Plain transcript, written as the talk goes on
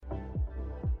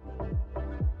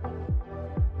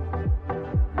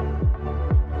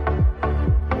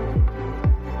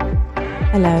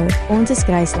Hallo, ons is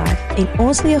Grace Life en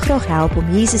ons wil jou graag help om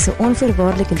Jesus se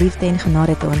onvoorwaardelike liefde en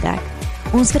genade te ontdek.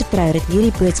 Ons vertrou dat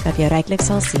hierdie boodskap jou ryklik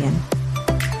sal seën.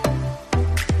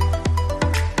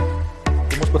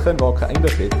 Kom ons begin waar ek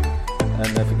geëindig het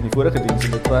in die vorige diens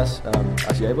en dit was,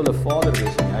 as jy wil 'n vader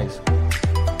wees in die huis,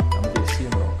 dan moet jy 'n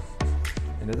seun raak.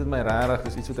 En dit het my regtig,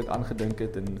 dis iets wat ek aangedink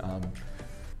het en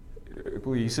ek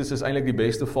wil Jesus is eintlik die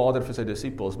beste vader vir sy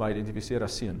disippels, maar hy identifiseer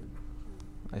as seun.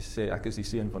 Hy sê ek is die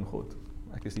seun van God.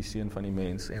 Ek is die seun van die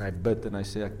mens en hy bid en hy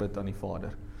sê ek bid aan die Vader.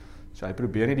 So hy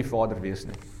probeer nie die Vader wees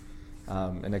nie.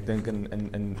 En ek dink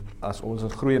in as ons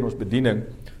groei in ons bediening,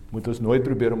 moet ons nooit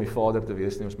probeer om die Vader te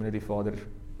wees nie. Ons moet net die Vader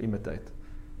imitate.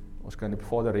 Ons kan die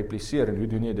Vader repliseer en hoe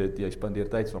doen jy dit? Jy spandeer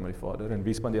tyd saam met die Vader en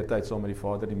wie spandeer tyd saam met die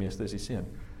Vader? Die meeste is die seun.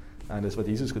 En dis wat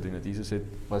Jesus gedoen het. Jesus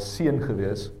was seun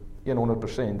gewees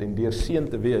 100% en deur seun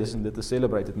te wees en dit te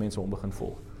celebrate het mense hom begin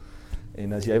volg.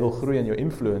 En as jy wil groei in jou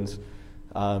influence,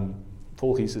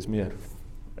 volg Jesus meer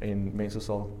en mense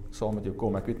sal saam met jou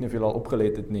kom. Ek weet nie of julle al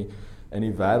opgelet het nie, in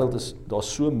die wêreld is daar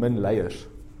so min leiers.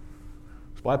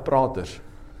 Is baie praters,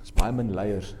 is baie min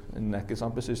leiers en ek is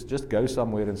amper soos just go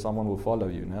somewhere and someone will follow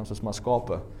you, né? Ons is maar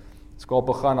skape.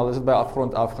 Skape gaan, al is dit by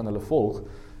afgrond af gaan hulle volg.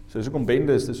 So dis hoekom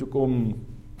bendes, dis hoekom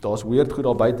daar's weird goed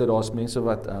daar buite, daar's mense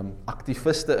wat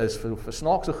aktiviste is vir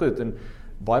snaakse goed en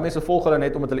baie mense volg hulle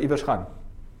net omdat hulle iewers gaan.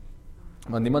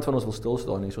 Want niemand van ons wil stil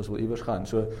staan nie, so ons wil iewers gaan.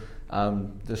 So,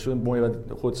 dit is so mooi wat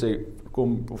God sê,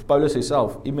 kom, of Paulus sê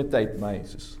self, imitate my,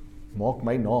 soos, maak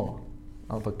my na.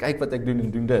 Want kyk wat ek doen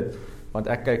en doen dit, want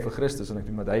ek kyk vir Christus en ek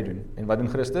doen wat hy doen. En wat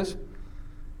doen Christus?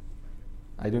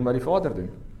 Hy doen wat die Vader doen.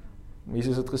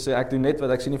 Jesus het gesê, ek doen net wat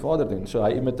ek sien die Vader doen. So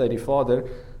hy imitate die Vader,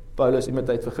 Paulus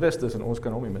imitate vir Christus en ons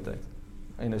kan hom imitate.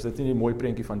 En is dit nie die mooi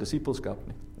prentjie van disippelskap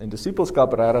nie. En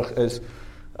disippelskap regtig is,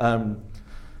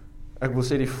 ek wil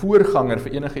sê die voorganger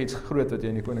vir enige iets groot wat jy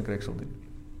in die koninkryk sal doen.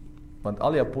 Want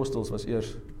al die apostels was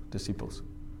eers disippels.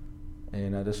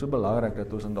 En dit is so belangrik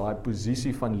dat ons in daai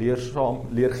posisie van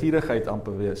leergierigheid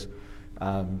amper wees.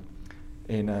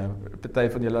 Party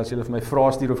van julle, as julle vir my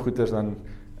vrae stuur of goeters, dan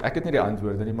ek het nie die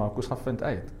antwoorde nie, maar ek gaan vind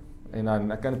uit. En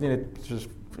dan, ek kan dit nie net, soos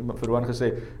vir Roan gesê,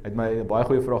 het my baie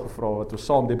goeie vraag gevra, wat ons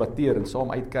saam debatteer en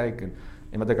saam uitkyk,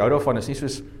 en wat ek hou daarvan is nie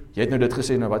soos, jy het nou dit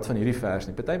gesê, nou wat van hierdie vers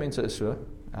nie. Party mense is so,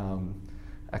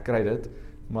 ek kry dit,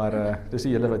 maar dis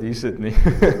nie julle wat hier sit nie.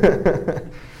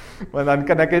 Want dan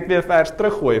kan ek net weer vers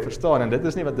teruggooi, verstaan, en dit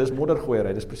is nie wat, dis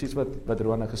moddergooierij, dis presies wat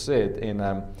Roan gesê het,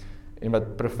 en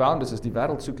wat profound is die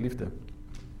wêreld soek liefde.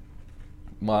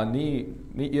 Maar nie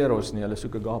eros nie, hulle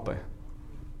soek agape.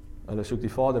 Hulle soek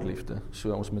die vaderliefde,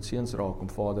 so ons moet seuns raak om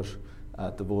vaders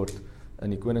te word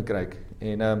in die koninkryk.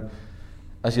 En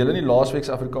as julle nie laasweek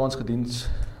se Afrikaans gediens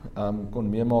kon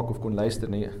meemaak of kon luister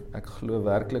nie, ek glo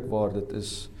werklik waar dit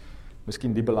is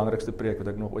miskien die belangrikste preek wat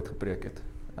ek nog ooit gepreek het.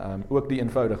 Ook die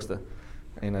eenvoudigste.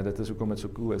 En dit is hoekom dit so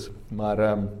cool is. Maar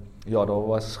ja, daar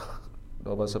was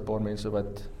 'n paar mense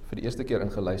wat vir die eerste keer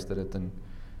ingeluister het en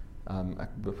ek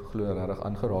glo regtig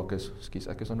aangeraak is. Ekskuus,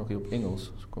 ek is nog hier op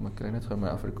Engels, so kom ek kry net gou my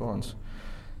Afrikaans.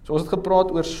 So ons het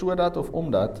gepraat oor sodat of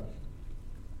omdat,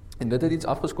 en dit het iets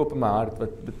afgeskop in my hart,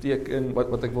 wat beteken,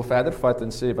 wat ek wil verder vat en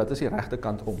sê, wat is die regte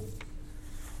kant om?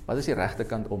 Wat is die regte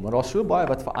kant om? Maar daar is so baie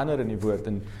wat verander in die woord,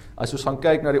 en as ons gaan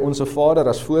kyk na die Onse Vader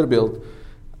as voorbeeld,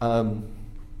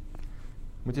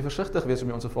 moet jy versigtig wees om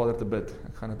die Onse Vader te bid,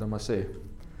 ek gaan dit nou maar sê,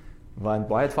 want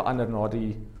baie het verander na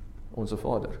die Onse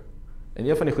Vader. En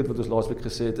een van die goed wat ons laasweek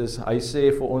gesê het is, hy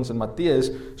sê vir ons in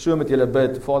Matteus, so moet julle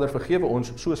bid, Vader vergewe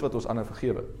ons, soos wat ons ander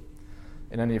vergewe.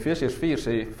 En in Efesiërs 4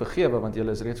 sê, vergewe, want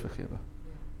julle is reeds vergewe.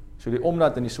 So die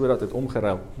omdat en die sodat het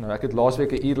omgeruil. Nou ek het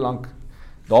laasweek 'n uur lank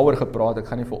daaroor gepraat, ek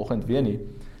gaan nie vanoggend weer nie,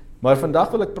 maar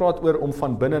vandag wil ek praat oor om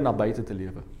van binne na buite te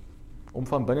lewe. Om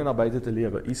van binne na buite te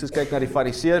lewe. Jesus kyk na die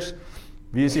Fariseërs.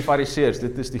 Wie is die Fariseërs?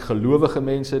 Dit is die gelowige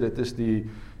mense, dit is die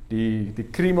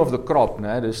cream of the crop,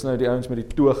 né? Dis nou die ouens met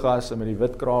die togas en met die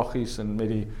wit kragies en met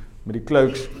die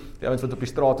cloaks, die ouens wat op die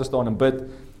strate staan en bid.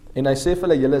 En hy sê vir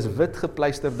hulle, julle is wit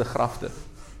gepleisterde grafte.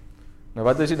 Nou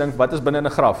wat is jy dink, wat is binne in 'n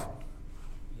graf?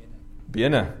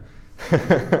 Bene.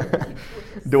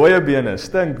 Dooie bene,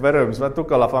 stink, wurms, wat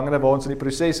ook al, afhangende waar ons in die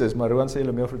proses is, maar Roan sê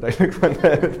julle meer verduidelik van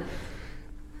dit.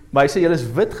 Maar hy sê, julle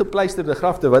is wit gepleisterde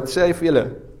grafte, wat sê hy vir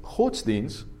julle?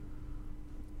 Godsdiens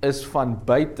is van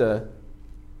buite,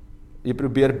 jy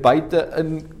probeer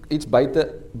iets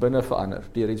buite binne verander,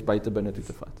 deur iets buite binne toe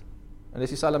te vat. En dis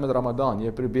dieselfde met Ramadan,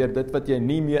 jy probeer dit wat jy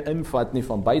nie meer invat nie,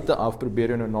 van buite af, probeer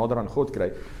jy nou nader aan God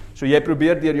kry. So jy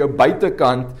probeer deur jou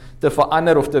buitekant te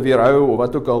verander of te weerhou, of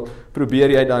wat ook al, probeer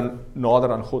jy dan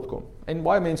nader aan God kom. En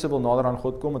baie mense wil nader aan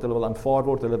God kom, want hulle wil aanvaar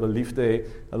word, hulle wil liefde hê,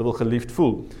 hulle wil geliefd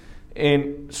voel.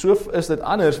 En so is dit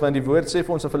anders, want die woord sê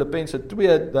vir ons in Filippense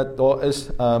 2, dat daar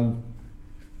is,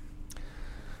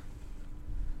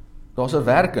 daar's 'n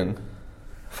werking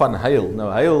van heil.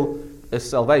 Nou, heil is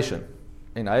salvation,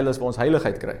 en heil is waar ons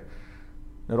heiligheid kry.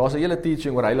 Nou, daar's 'n hele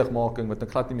teaching oor heiligmaking, wat ek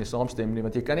glad nie mee saamstem nie,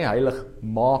 want jy kan nie heilig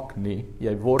maak nie,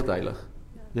 jy word heilig.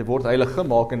 Jy word heilig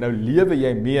gemaak, en nou lewe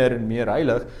jy meer en meer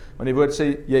heilig, want die woord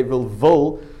sê, jy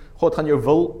wil, God gaan jou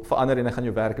wil verander, en hy gaan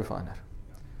jou werke verander.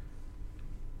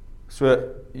 So,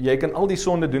 jy kan al die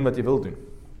sonde doen wat jy wil doen,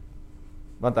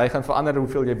 want hy gaan verander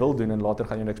hoeveel jy wil doen, en later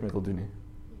gaan jy niks meer wil doen nie.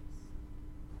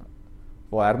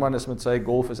 Waar Herman is met sy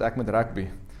golf, is ek met rugby.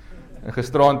 En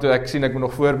gisteraan toe ek sien ek moet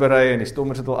nog voorberei, en die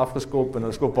stommers het al afgeskop, en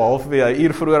hulle skop halfwee 'n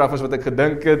uur vroeër af as wat ek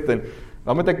gedink het, en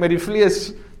dan moet ek met die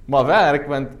vlees maar werk,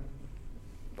 want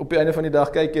op die einde van die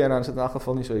dag kyk jy, en dan is dit in elk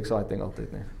geval nie so exciting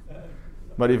altyd nie.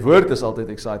 Maar die woord is altyd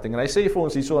exciting, en hy sê vir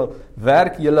ons hierso,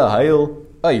 werk julle heil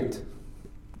uit.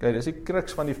 Okay, dis die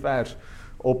kruks van die vers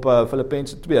op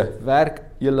Filippense 2, werk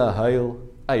julle heil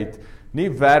uit. Nie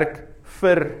werk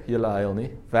vir julle heil nie,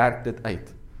 werk dit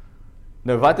uit.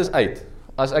 Nou wat is uit?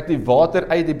 As ek die water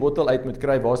uit die bottel uit moet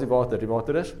kry, waar is die water? Die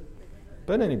water is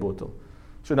binne in die bottel.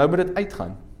 So nou moet dit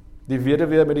uitgaan. Die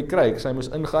weduwee met die kruik, sy moes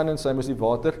ingaan en sy moes die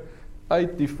water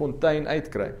uit die fontein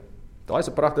uitkry. Daai is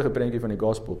 'n pragtige prentjie van die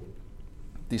gospel.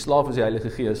 Die slaaf is die Heilige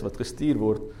Gees wat gestuur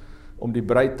word om die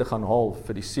bruid te gaan haal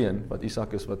vir die seun, wat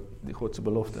Isak is, wat die God se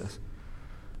belofte is.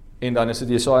 En dan is dit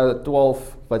Jesaja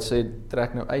 12 wat sê,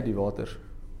 trek nou uit die water.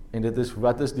 En dit is,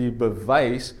 wat is die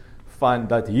bewys van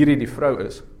dat hierdie die vrou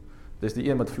is? Dis die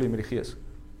een wat vloei met die Gees.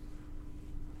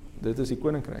 Dit is die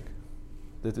koninkryk.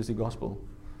 Dit is die gospel.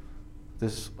 Dit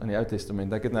is in die Ou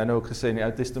Testament. Ek het nou ook gesê, in die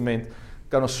Ou Testament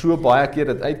kan ons so baie keer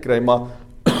dit uitkry, maar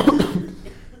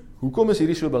hoekom is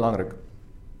hierdie so belangrik?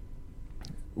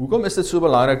 Hoekom is dit so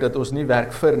belangrik dat ons nie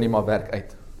werk vir nie, maar werk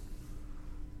uit?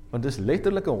 Want dis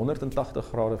letterlik 'n 180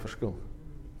 grade verskil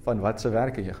van wat se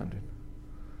werke jy gaan doen.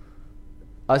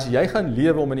 As jy gaan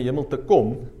lewe om in die hemel te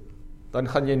kom, dan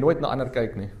gaan jy nooit na ander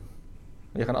kyk nie.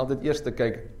 Jy gaan altyd eers te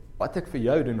kyk, wat ek vir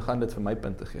jou doen, gaan dit vir my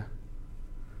punte gee.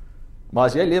 Maar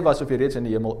as jy lewe asof jy reeds in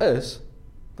die hemel is,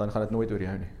 dan gaan dit nooit oor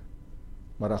jou nie.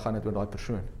 Maar dan gaan dit oor daai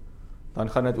persoon. Dan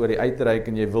gaan dit oor die uitreik,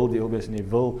 en jy wil deel wees, en jy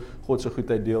wil God se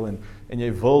goedheid deel, en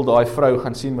jy wil daai vrou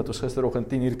gaan sien, wat ons gisteroggend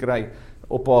 10 uur kry,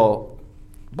 op haar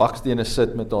bakstene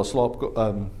sit, met haar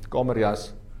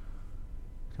slaapkamerjas.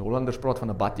 Die Hollanders praat van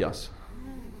 'n badjas.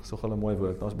 Dis nogal 'n mooi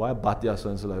woord, daar's baie badjasse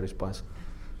in Salaris pas.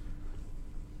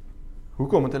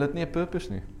 Hoekom? Want hulle het nie 'n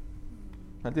purpose nie.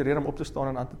 Hulle het nie rede om op te staan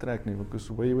en aan te trek nie,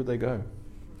 because where would they go?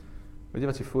 Weet jy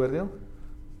wat is die voordeel?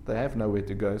 They have nowhere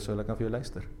to go, so hulle kan vir jou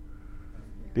luister.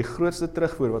 Die grootste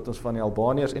terugvoer wat ons van die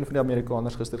Albaniërs en van die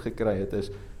Amerikaners gister gekry het,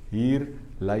 is, hier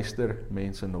luister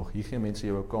mense nog, hier gee mense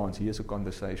jou 'n kans, hier is 'n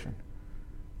conversation.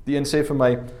 Die een sê vir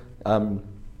my,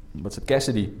 wat is dit,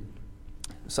 Cassidy,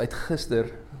 sy het gister,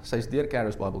 sy is deur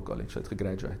Caris Bible College, sy het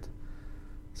gegraduate.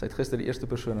 Sy het gister die eerste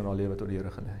persoon in haar lewe tot die Here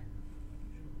gelei.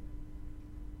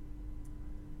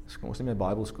 Ons het nie meer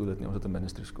Bible school het nie, ons het 'n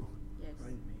ministry school.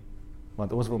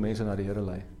 Want ons wil mense na die Here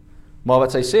lei. Maar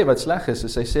wat sy sê, wat sleg is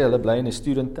sy sê, hulle bly in 'n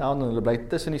student town, en hulle bly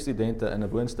tussen die studente in 'n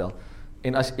woonstel.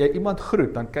 En as jy iemand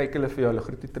groet, dan kyk hulle vir jou, hulle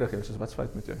groet nie terug, jy sê, wat's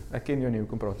fout met jou? Ek ken jou nie,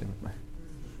 hoekom praat jy met my?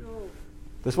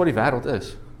 Dis wat die wêreld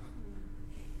is.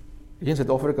 Hier in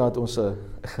Suid-Afrika het ons 'n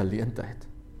geleentheid.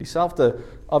 Dieselfde,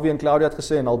 Avi en Claudia het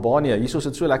gesê in Albanië, hier is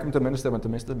dit so lekker met 'n minister, want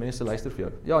die mense luister vir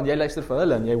jou. Ja, en jy luister vir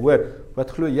hulle, en jy hoor,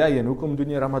 wat glo jy, en hoekom doen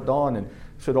jy Ramadan, en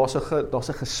so daar's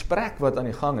 'n gesprek wat aan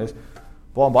die gang is,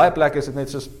 waar in baie plekke is dit net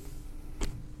soos,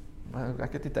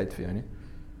 ek het nie tyd vir jou nie.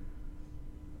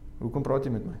 Hoekom praat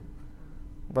jy met my?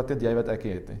 Wat het jy wat ek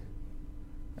het nie?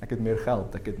 Ek het meer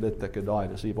geld, ek het dit, ek het daai,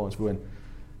 dis hier waar ons woon.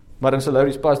 Maar in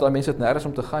Salaris pas, daai mense het nergens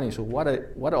om te gaan nie, so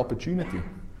what a opportunity.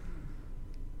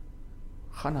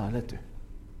 Gaan na hulle toe.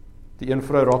 Die een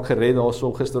vrou raak gered, daar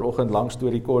so gisteroggend, lang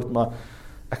storie kort, maar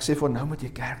ek sê vir nou moet jy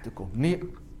kerk toe kom. Nie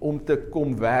om te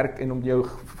kom werk en om jou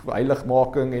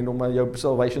heiligmaking en om jou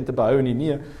salvation te behou nie,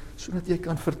 nee, sodat jy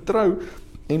kan vertrou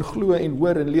en glo en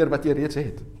hoor en leer wat jy reeds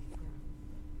het.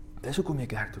 Dis hoekom jy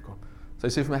kerk toe kom. Sy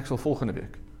sê vir my, ek sal volgende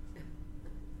week.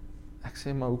 Ek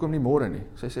sê, maar hoekom nie môre nie?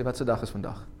 Sy sê, wat se dag is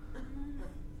vandag?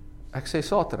 Ek sê,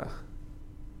 Saterdag.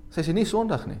 Sy sê, nie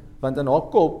Sondag nie, want in haar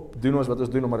kop doen ons wat ons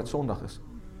doen, omdat dit Sondag is.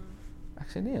 Ek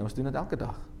sê, nee, ons doen dit elke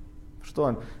dag.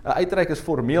 Verstaan? 'n Uitreik is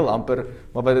formeel amper,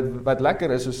 maar wat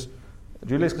lekker is, soos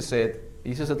Julius gesê het,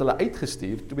 Jesus het hulle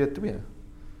uitgestuur, 2-2.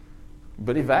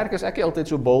 By die werk is ek nie altyd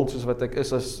so bold soos wat ek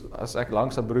is as ek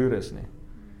langs 'n broer is nie.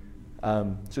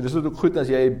 So dis ook goed as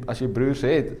jy broers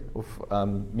het, of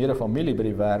meer 'n familie by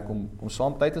die werk, om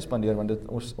saam tyd te spandeer, want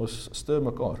ons stuur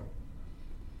mekaar.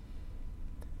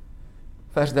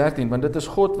 Vers 13, want dit is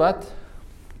God wat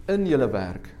in julle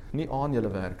werk, nie aan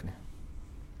julle werk nie.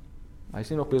 Hy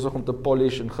is nie nog besig om te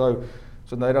polish en gou,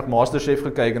 so nou eendag Masterchef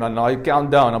gekyk en dan na die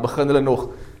countdown, dan begin hulle nog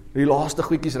die laaste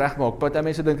goedjies regmaak. Party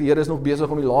mense dink die Here is nog besig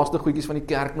om die laaste goedjies van die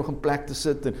kerk nog in plek te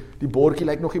sit en die bordjie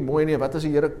lyk nog nie mooi nie. Wat as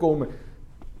die Here kom?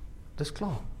 Dis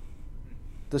klaar.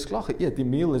 Dis klaar geëet. Die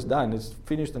meal is done. It's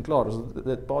finished en klaar.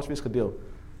 Dit Paasfees gedeel.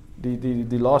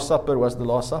 Die Last Supper was the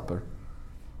Last Supper.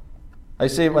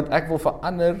 Hy sê want ek wil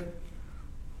verander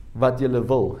wat julle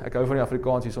wil. Ek hou van die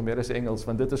Afrikaans hier so meer as die Engels,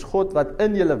 want dit is God wat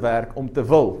in julle werk om te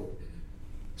wil,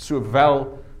 sowel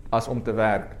as om te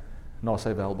werk na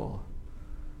sy welbehae.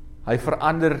 Hy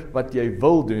verander wat jy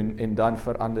wil doen en dan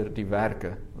verander die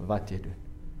werke wat jy doen.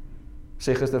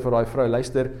 Sê gister vir daai vrou,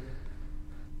 luister,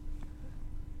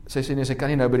 sy sê nee, sy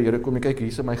kan nie nou by die Here kom, kyk, hier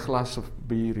is my glas of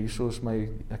bier, hier is my,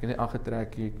 ek het nie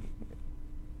aangetrek,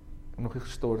 ek nog nie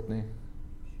gestort nie.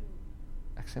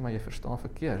 Ek sê maar jy verstaan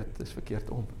verkeerd, dit is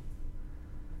verkeerd om.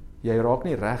 Jy raak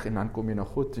nie reg en dan kom jy na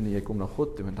God toe nie, jy kom na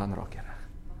God toe en dan raak jy reg.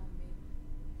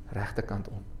 Regte kant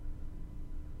om.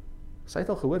 Sy het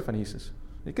al gehoor van Jesus.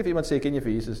 Ek het iemand sê, ken jy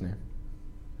vir Jesus nie?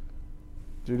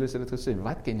 Julius het dit gesê,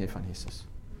 wat ken jy van Jesus?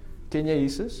 Ken jy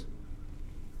Jesus?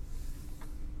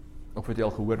 Of het jy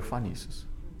al gehoor van Jesus?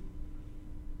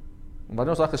 En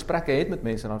wanneer ons al gesprekke het met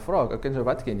mense, dan vra ek, so,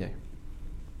 wat ken jy?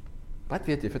 Wat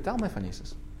weet jy? Vertel my van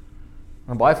Jesus.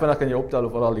 En baie vinnig kan jy optel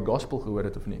of al die gospel gehoor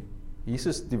het of nie.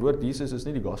 Jesus, die woord Jesus is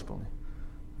nie die gospel nie.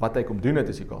 Wat hy kom doen het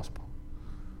is die gospel.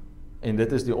 En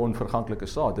dit is die onverganklike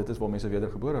saad, dit is waar mense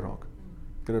wedergebore raak.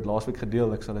 Ek het dit laasweek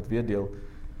gedeel, ek sal dit weer deel.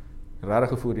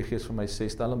 Regtig gevoel die Gees vir my sê,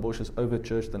 Stellenbosch is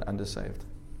overchurched and undersaved.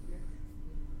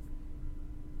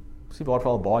 Dis nie waar vir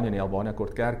Albanië nie, Albanië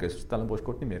kort kerk is, Stellenbosch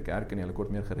kort nie meer kerk nie, hulle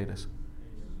kort meer geredes.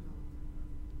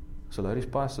 Solaris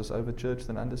Pass is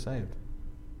overchurched and undersaved.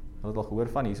 Hulle het al gehoor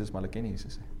van Jesus, maar hulle ken nie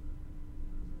Jesus nie.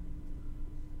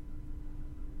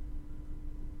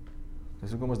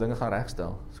 Dis hoekom ons dinge gaan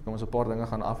regstel, dis hoekom ons 'n paar dinge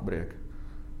gaan afbreek,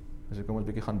 dis hoekom ons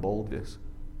bietjie gaan bold wees.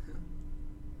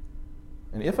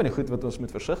 En een van die goed wat ons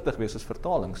moet versigtig wees is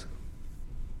vertalings.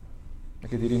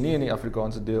 Ek het hierdie nie in die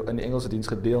Afrikaanse deel, in die Engelse diens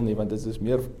gedeel nie, want dit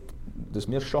is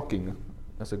meer shocking,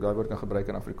 as ek daai woord kan gebruik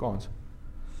in Afrikaans.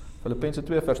 Filippense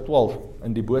 2 vers 12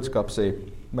 in die boodskap sê,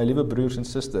 my liewe broers en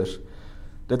susters,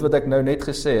 dit wat ek nou net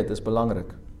gesê het, is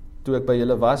belangrik. Toe ek by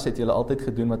julle was, het julle altyd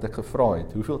gedoen wat ek gevra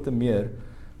het. Hoeveel te meer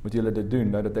moet julle dit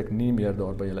doen, nou dat ek nie meer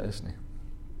daar by julle is nie.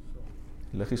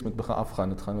 Die liggies moet begin afgaan,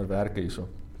 dit gaan oor werke hierso.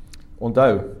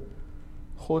 Onthou,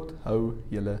 God hou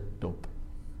julle dop.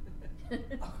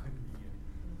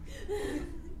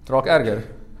 Raak erger.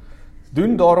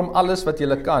 Doen daarom alles wat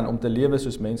julle kan om te lewe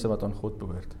soos mense wat aan God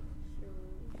behoort.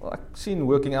 Ek sien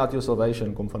working out your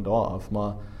salvation kom van daar af,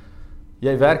 maar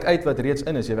jy werk uit wat reeds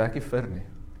in is, jy werk nie vir nie.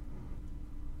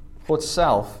 God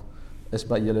self is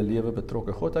by julle lewe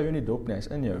betrokke. God hou jou nie dop nie, hy is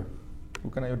in jou.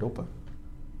 Hoe kan hy jou doppe?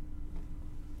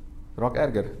 Raak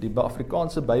erger, die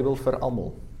Afrikaanse Bybel vir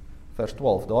almal, vers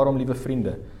 12, daarom liewe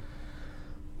vriende,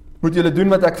 moet julle doen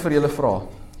wat ek vir julle vra.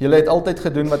 Julle het altyd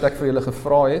gedoen wat ek vir julle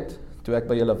gevra het, toe ek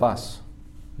by julle was,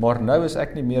 maar nou is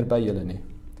ek nie meer by julle nie.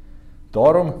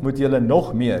 Daarom moet julle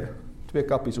nog meer, 2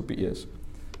 kappies op die ees,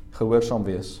 gehoorsaam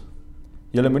wees.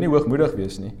 Julle moet nie hoogmoedig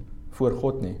wees nie, voor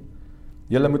God nie.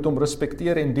 Julle moet hom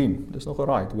respekteer en dien. Dis nog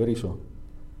alright, hoor hierso.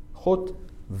 God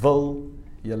wil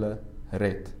julle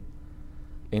red.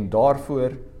 En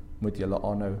daarvoor moet julle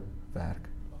aanhou werk.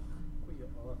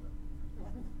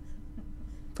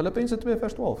 Filippense 2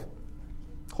 vers 12.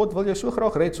 God wil jou so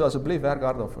graag red, so asseblief werk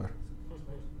hard daarvoor.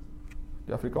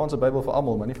 Die Afrikaanse Bybel vir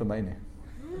almal, maar nie vir my nie.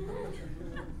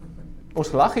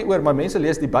 Ons lag hieroor, maar mense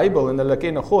lees die Bybel en hulle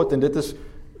ken God, en dit is,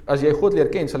 as jy God leer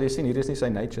ken, sal jy sien, hier is nie sy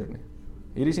nature nie.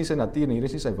 Hier is nie sy natuur nie, hier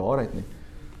is nie sy waarheid nie.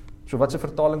 So wat se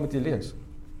vertaling moet jy lees?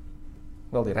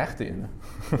 Wel, die regte ene.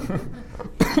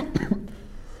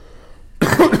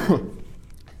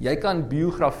 Jy kan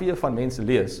biografieë van mense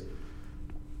lees,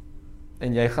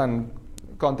 en jy gaan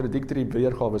contradictory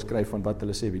weergawe skryf van wat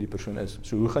hulle sê wie die persoon is.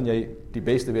 So hoe gaan jy die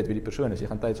beste weet wie die persoon is? Jy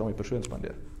gaan tyd saam met die persoon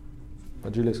spandeer.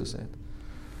 Wat Julius gesê het.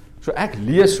 So ek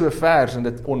lees so vers en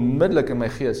dit onmiddellik in my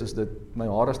gees is dit, my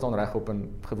hare staan regop en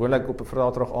gewoonlik op 'n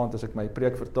Vrydag aand as ek my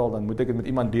preek vertaal, dan moet ek dit met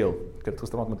iemand deel. Ek het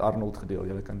gisterand met Arnold gedeel.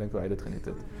 Julle kan dink hoe hy dit geniet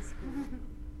het.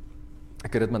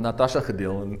 Ek het dit met Natasha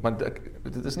gedeel, en, want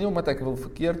dit is nie omdat ek wil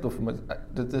verkeerd of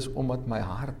dit is omdat my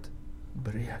hart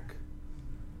breek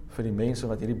vir die mense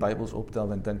wat hierdie Bybels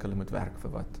optel en dink hulle moet werk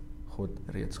vir wat God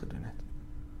reeds gedoen het.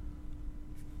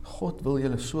 God wil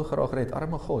julle so graag red,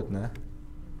 arme God, né?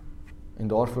 En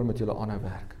daarvoor moet julle aanhou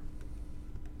werk.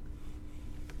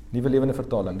 Nuwe Lewende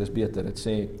Vertaling, dis beter. Dit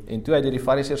sê, en toe hy deur die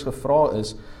Fariseërs gevra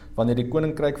is, wanneer die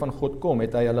koninkryk van God kom,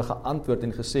 het hy hulle geantwoord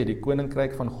en gesê, die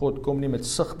koninkryk van God kom nie met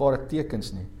sigbare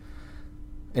tekens nie.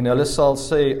 En hulle sal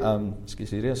sê,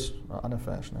 hier is 'n ander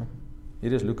vers, né?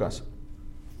 Hier is Lukas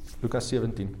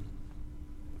 17.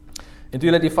 En toe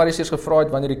hulle die Fariseërs gevra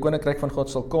het, wanneer die koninkryk van God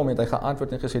sal kom, het hy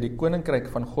geantwoord en gesê, die koninkryk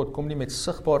van God kom nie met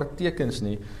sigbare tekens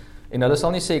nie, en hulle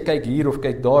sal nie sê, kyk hier of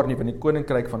kyk daar nie, want die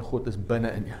koninkryk van God is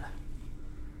binne in julle.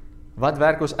 Wat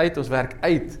werk ons uit? Ons werk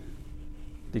uit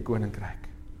die koninkryk.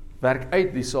 Werk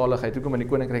uit die saligheid, hoekom, want die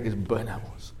koninkryk is binne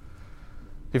ons.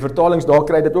 Die vertalings daar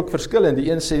kry dit ook verskillend. Die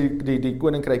een sê die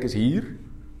koninkryk is hier,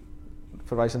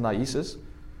 verwysend na Jesus.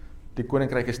 Die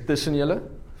koninkryk is tussen julle,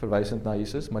 verwysend na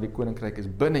Jesus, maar die koninkryk is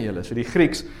binne julle. So die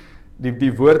Grieks,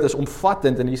 die woord is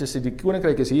omvattend en Jesus sê die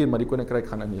koninkryk is hier, maar die koninkryk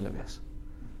gaan in julle wees.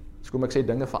 So kom ek sê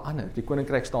dinge verander. Die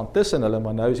koninkryk staan tussen hulle,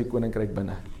 maar nou is die koninkryk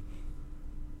binne.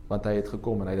 Want hy het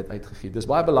gekom en hy het dit uitgegee. Dis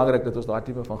baie belangrik dat ons daai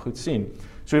tipe van goed sien.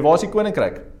 So waar is die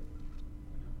koninkryk?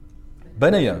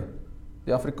 Binne jou.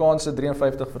 Die Afrikaanse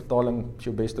 53 vertaling is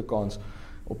jou beste kans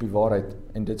op die waarheid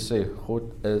en dit sê God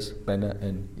is binne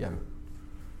in jou.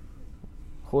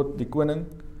 God, die koning,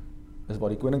 is waar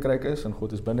die koninkryk is en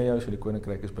God is binne jou, so die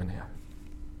koninkryk is binne jou.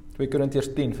 2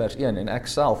 Korintiërs 10 vers 1 en ek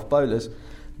self, Paulus,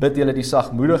 bid julle die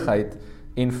sagmoedigheid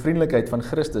en vriendelikheid van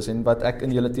Christus en wat ek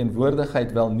in julle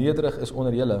teenwoordigheid wel nederig is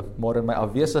onder julle, maar in my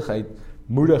afwesigheid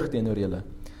moedig teenoor julle.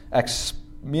 Ek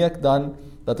smeek dan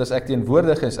dat as ek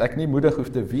teenwoordig is, ek nie moedig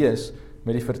hoef te wees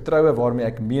met die vertroue waarmee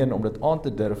ek meen om dit aan te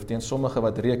durf teen sommige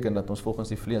wat reken dat ons volgens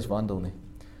die vlees wandel nie.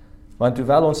 Want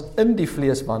hoewel ons in die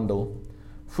vlees wandel,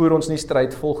 voer ons nie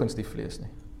stryd volgens die vlees nie.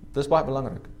 Dit is baie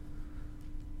belangrik.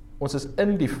 Ons is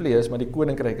in die vlees, maar die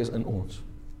koninkryk is in ons.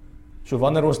 So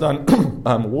wanneer ons dan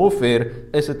warfare,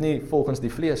 is dit nie volgens die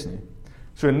vlees nie.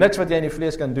 So niks wat jy in die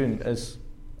vlees kan doen, is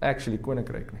actually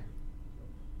koninkryk nie.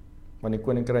 Want die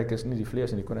koninkryk is nie die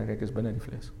vlees, en die koninkryk is binne die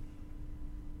vlees.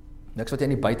 Niks wat jy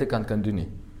in die buitekant kan doen nie.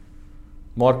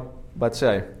 Maar, wat sê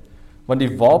hy? Want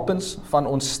die wapens van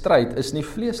ons stryd is nie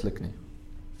vleeslik nie.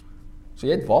 So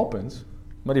jy het wapens,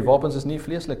 maar die wapens is nie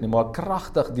vleeslik nie, maar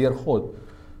kragtig deur God,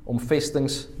 om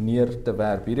vestings neer te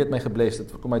werp. Hier het my gebless,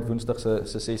 dit kom uit Woensdag se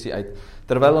sessie uit.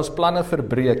 Terwyl ons planne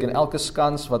verbreek en elke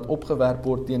skans wat opgewerp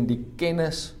word teen die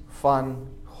kennis van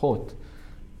God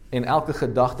en elke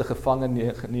gedagte gevange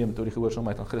neem tot die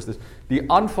gehoorsaamheid aan Christus. Die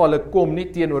aanvalle kom nie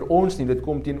teenoor ons nie, dit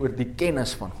kom teenoor die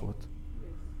kennis van God.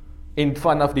 En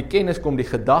vanaf die kennis kom die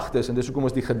gedagtes, en dis hoekom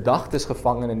ons die gedagtes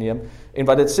gevangene neem. En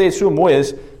wat dit sê so mooi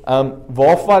is,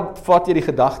 waar vat jy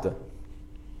die gedagte?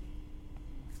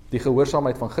 Die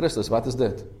gehoorsaamheid van Christus, wat is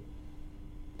dit?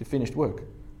 Die finished work.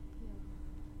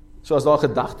 So as daar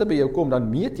gedagte by jou kom, dan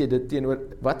meet jy dit teenoor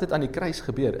wat het aan die kruis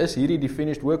gebeur. Is hierdie die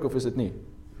finished work of is dit nie?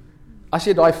 As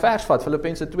jy daai vers vat,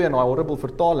 Filippense 2 in daai horrible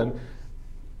vertaling,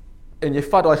 en jy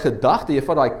vat daai gedagte, jy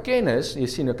vat daai kennis, jy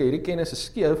sien, okay, hierdie kennis is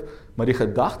skeef, maar die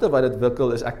gedagte wat dit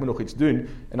wikkel is, ek moet nog iets doen,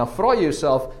 en dan vra jy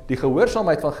jouself, die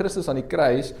gehoorsaamheid van Christus aan die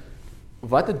kruis,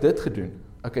 wat het dit gedoen?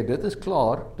 Okay, dit is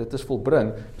klaar, dit is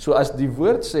volbring. So as die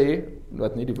woord sê,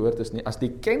 wat nie die woord is nie, as die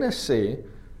kennis sê,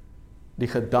 die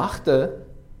gedagte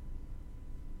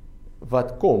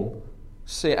wat kom,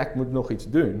 sê ek moet nog iets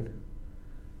doen,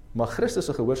 maar Christus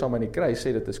se gehoorsaam aan die kruis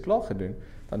sê dit is klaar gedoen,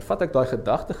 dan vat ek daai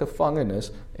gedagte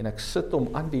gevangenis en ek sit hom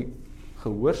aan die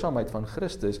gehoorsaamheid van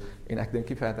Christus en ek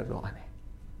dink nie verder daaraan nie.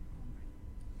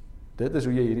 Dit is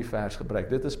hoe jy hierdie vers gebruik.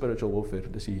 Dit is spiritual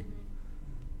warfare, dis hier.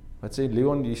 Wat sê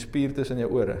Leon, die spier tussen jou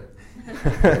ore?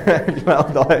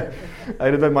 Wel, hy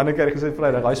het by Mannekerk gesê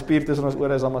Vrydag, hy spier tussen ons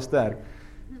ore is allemaal sterk.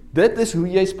 Dit is hoe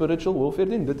jy spiritual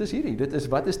warfare doen, dit is hierdie, dit is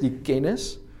wat is die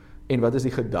kennis, en wat is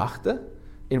die gedagte,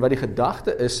 en wat die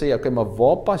gedagte is, sê, okay, maar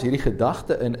waar pas hierdie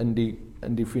gedagte in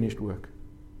die finished work?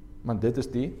 Want dit is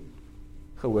die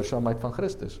gehoorsaamheid van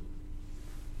Christus.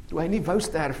 Toe hy nie wou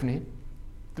sterf nie,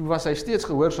 toe was hy steeds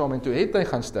gehoorsaam, en toe het hy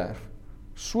gaan sterf,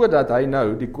 sodat hy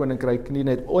nou die koninkryk nie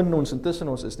net in ons en tussen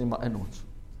ons is nie, maar in ons,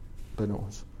 binne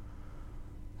ons.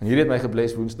 En hier het my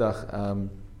gebless Woensdag,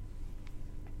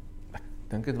 ek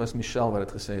dink het was Michelle wat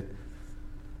het gesê het,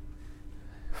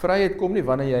 vryheid kom nie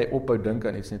wanneer jy ophou dink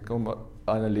aan iets nie, dit kom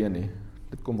aan 'n leen nie,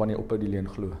 dit kom wanneer jy ophou die leen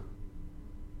glo.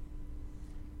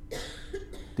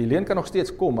 Die leen kan nog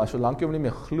steeds kom, maar solank jy hom nie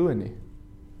meer glo nie,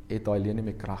 het daai leen nie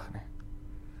meer krag nie.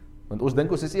 Want ons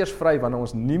dink ons is eers vry wanneer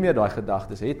ons nie meer daai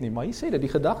gedagtes het nie, maar hy sê dat die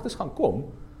gedagtes gaan kom,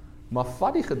 maar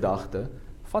vat die gedagte,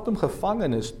 vat hom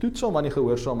gevangenis, toets hom aan die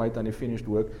gehoorsaamheid aan die finished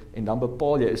work, en dan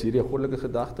bepaal jy, is hierdie 'n goddelike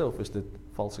gedagte, of is dit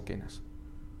valse kennis?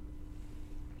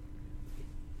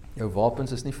 Jou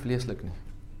wapens is nie vleeslik nie.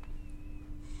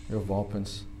 Jou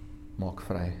wapens maak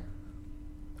vry.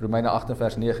 Romeine 8 en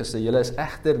vers 9 sê, julle is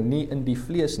egter nie in die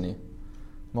vlees nie,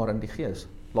 maar in die gees.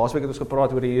 Laasweek het ons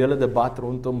gepraat oor die hele debat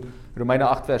rondom Romeine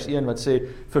 8 vers 1, wat sê,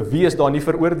 vir wie is daar nie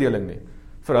veroordeling nie?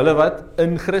 Vir hulle wat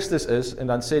in Christus is, en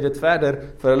dan sê dit verder,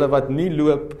 vir hulle wat nie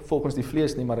loop volgens die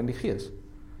vlees nie, maar in die gees.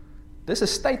 Dis 'n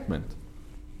statement.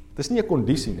 Dis nie 'n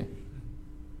kondisie nie.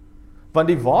 Want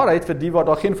die waarheid vir die wat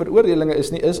daar geen veroordelinge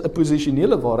is nie, is 'n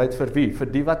posisionele waarheid vir wie? Vir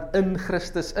die wat in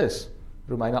Christus is.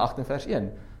 Romeine 8 en vers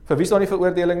 1. Vir wie is daar nie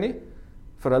veroordeling nie?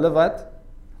 Vir hulle wat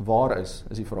waar is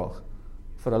die vraag.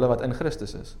 Vir hulle wat in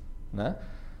Christus is. Né?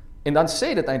 En dan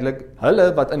sê dit eintlik,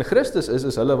 hulle wat in Christus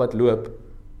is hulle wat loop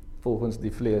volgens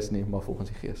die vlees nie, maar volgens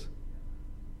die gees.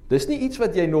 Dis nie iets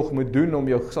wat jy nog moet doen om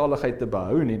jou saligheid te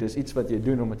behou nie, dis iets wat jy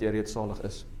doen omdat jy reeds salig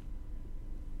is.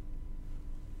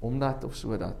 Omdat of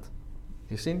sodat.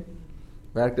 Jy sien,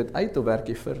 werk dit uit of werk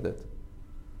jy vir dit?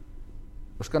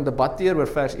 Ons kan debatteer oor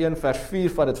vers 1, vers 4,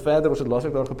 vat dit verder, ons het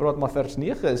laasweek daar gepraat, maar vers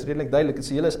 9 is redelik duidelik, dit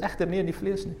sê, julle is egter nie in die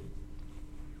vlees nie.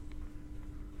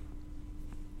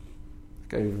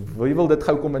 Okay, wie wil dit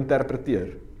gou kom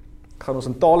interpreteer? Gaan ons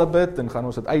in tale bid en gaan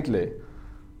ons dit uitlê?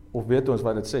 Of weet ons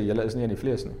wat dit sê, julle is nie in die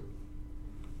vlees nie.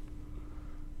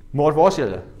 Maar waar is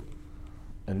julle?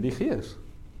 In die gees.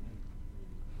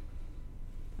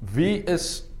 Wie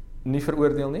is nie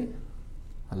veroordeel nie?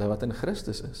 Hulle wat in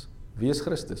Christus is. Wie is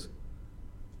Christus?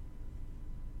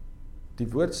 Die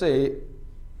woord sê,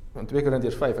 in 2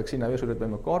 Korintiërs 5, ek sien nou weer so dit by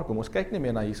mekaar kom, ons kyk nie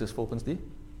meer na Jesus volgens die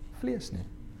vlees nie,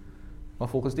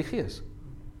 maar volgens die gees.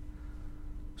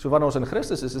 So wanneer ons in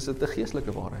Christus is dit 'n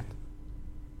geestelike waarheid.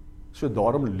 So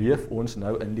daarom leef ons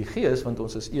nou in die gees, want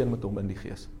ons is een met hom in die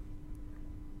gees.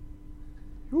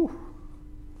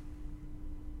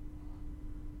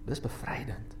 Dis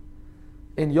bevrydend.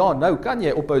 En ja, nou kan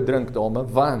jy ophou drink, dame,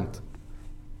 want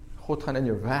God gaan in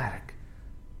jou werk,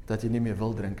 dat jy nie meer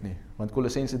wil drink nie. Want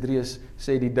Kolossense 3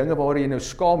 sê, die dinge waar jy nou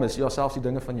skaam is, ja, selfs die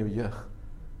dinge van jou jeug,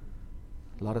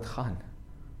 laat dit gaan,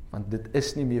 want dit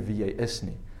is nie meer wie jy is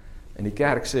nie. En die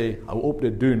kerk sê, hou op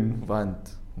dit doen,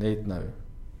 want net nou,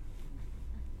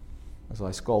 as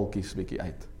hy skaalkies bietjie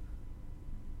uit.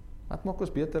 Wat maak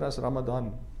ons beter as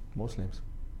Ramadan, moslems?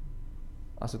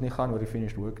 As dit nie gaan oor die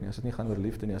finished work nie, as dit nie gaan oor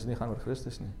liefde nie, as dit nie gaan oor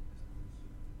Christus nie.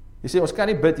 Jy sê, ons kan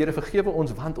nie bid, Here vergewe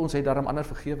ons, want ons het daarom ander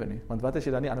vergewe nie. Want wat as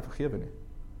jy dan nie ander vergewe nie?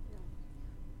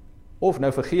 Of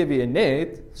nou vergewe jy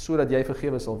net, sodat jy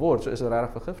vergewe sal word, so is dit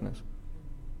regtig vergifnis.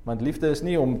 Want liefde is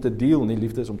nie om te deel nie,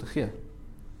 liefde is om te gee.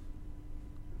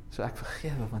 So ek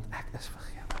vergewe, want ek is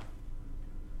vergewe.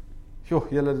 Joh,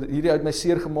 julle, hierdie uit my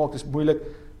seer gemaak, is moeilik.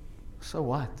 So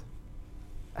what?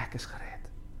 Ek is gered.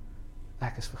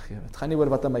 Ek is vergewe. Het gaan nie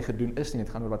oor wat aan my gedoen is nie, het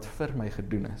gaan oor wat vir my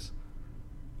gedoen is.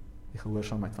 Die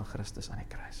gehoorsaamheid van Christus aan die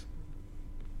kruis.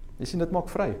 Jy sien, dit maak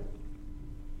vry.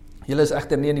 Julle is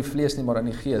egter nie in die vlees nie, maar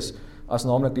in die gees, as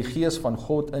naamlik die gees van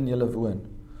God in julle woon.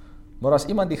 Maar as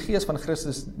iemand die gees van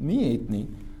Christus nie het nie,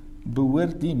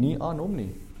 behoort die nie aan hom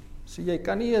nie. So jy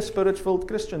kan nie 'n spirit-filled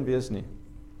Christian wees nie.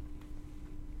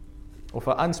 Of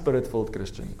 'n unspirit-filled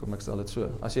Christian, kom ek stel dit so.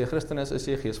 As jy 'n Christen is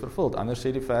jy gees-vervuld. Anders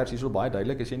sê die vers hierso baie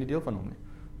duidelik, is jy nie deel van hom nie.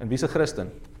 En wie is 'n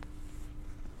Christen?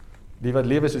 Die wat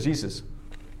lewe soos Jesus?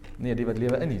 Nee, die wat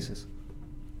lewe in Jesus.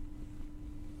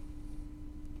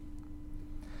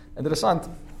 Interessant,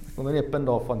 ek wil nou nie 'n punt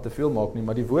daarvan te veel maak nie,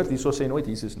 maar die woord hierso sê nooit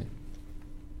Jesus nie.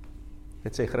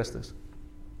 Dit sê Christus.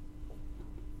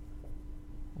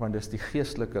 Want dis die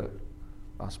geestelike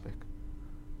aspek.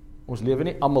 Ons lewe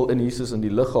nie almal in Jesus in die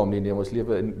liggaam nie, nee, ons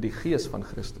lewe in die gees van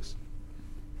Christus.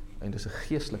 En dis 'n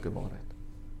geestelike waarheid.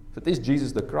 Dit is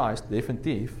Jesus the Christ,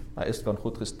 definitief. Hy is van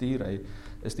God gestuur, hy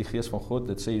is die gees van God.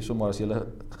 Dit sê hier sommer, as julle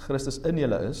Christus in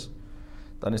julle is,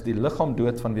 dan is die liggaam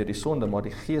dood vanweer die sonde, maar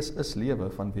die gees is lewe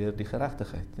vanweer die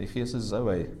geregtigheid. Die gees is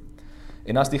Zoe.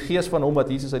 En as die gees van hom wat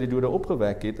Jesus uit die dode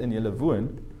opgewek het in julle woon,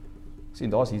 sien,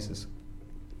 daar's Jesus.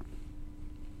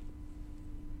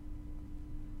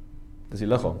 Dis die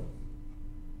liggaam.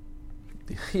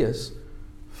 Die gees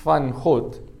van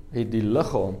God het die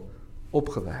liggaam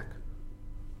opgewek.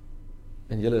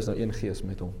 En julle is nou een gees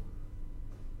met hom.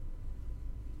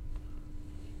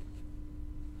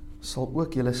 Sal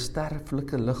ook julle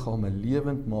sterflike liggame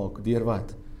lewend maak deur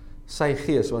wat? Sy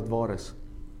gees wat waar is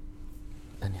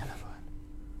in julle woon.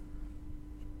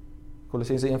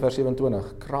 Kolossense 1 vers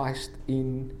 27, Christ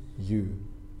in you,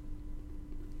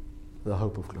 the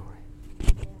hope of glory.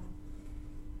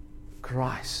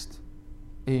 Christ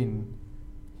in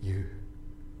you,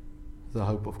 the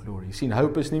hope of glory. Jy sien,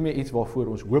 hoop is nie meer iets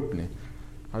waarvoor ons hoop nie.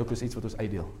 Hoop is iets wat ons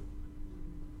uitdeel.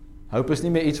 Hoop is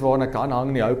nie meer iets waarna ek kan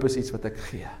hang nie, hoop is iets wat ek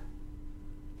gee.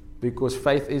 Because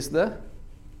faith is the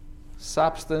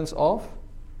substance of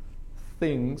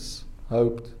things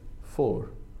hoped for.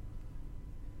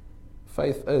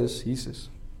 Faith is Jesus.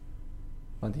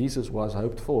 Want Jesus was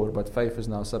hoped for, but faith is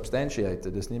now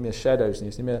substantiated. Dis nie meer shadows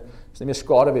nie, dis nie meer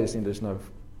skaduwees nie, dis nou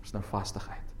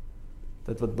vastigheid.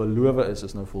 Dit wat beloof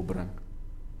is nou volbring.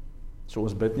 So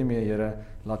ons bid nie meer, Here,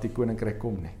 laat die koninkryk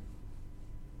kom nie.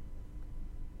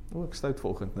 Ek stout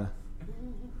vanoggend, né?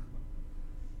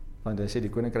 Want hy sê die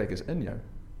koninkryk is in jou.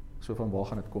 So van waar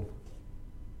gaan dit kom?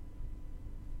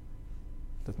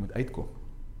 Dit moet uitkom.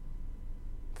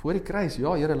 Voor die kruis,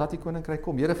 ja, Here, laat die koninkryk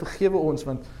kom. Here, vergewe ons,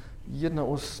 want Here,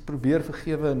 ons probeer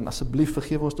vergewe, en asseblief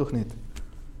vergewe ons tog net.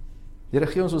 Here,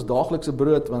 gee ons daaglikse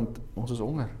brood, want ons is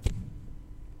honger.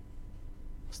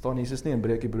 Staan Jesus nie en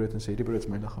breek die brood en sê, die brood is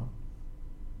my liggaam.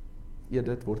 Eet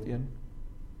dit, word een.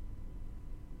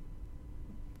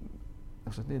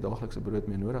 Ons het nie daaglikse brood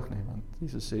meer nodig nie, want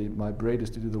Jesus sê, my bread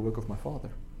is to do the work of my Father.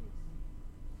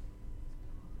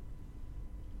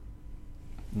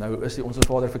 Nou is die Onse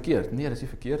Vader verkeerd. Nee, dit is nie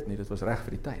verkeerd nie, dit was reg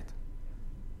vir die tyd.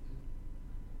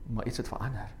 Maar iets het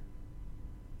verander.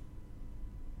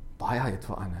 Baie het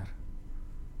verander.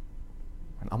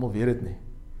 En almal weet dit nie.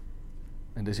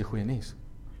 En dis die goeie nuus.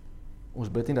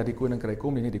 Ons bid nie dat die koninkryk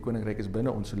kom nie, die koninkryk is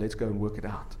binne ons, so let's go and work it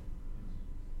out.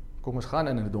 Kom ons gaan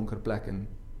in 'n donker plek en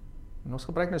ons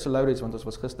gebruik nou Solouritz, want ons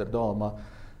was gister daar, maar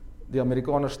die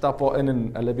Amerikaners stap daar in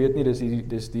en hulle weet nie,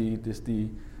 dis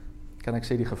die kan ek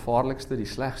sê die gevaarlikste, die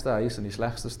slegste huis en die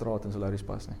slegste straat in Solouritz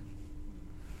pas nie.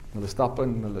 Hulle stap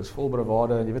in, hulle is vol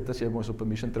bravade, jy weet as jy mos op 'n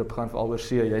mission trip gaan vir oor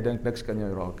see, jy dink niks kan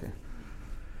jou raak nie.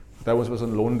 Ons was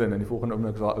in Londen en die volgende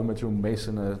oomblik was daar ou met so 'n mes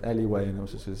in 'n alleyway en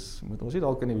ons soos, moet ons nie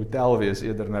dalk in die hotel wees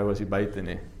eerder nou as die buite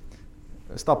nie.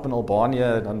 Stap in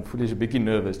Albanië, dan voel jy so 'n bietjie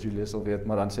nervous, Julius sal weet,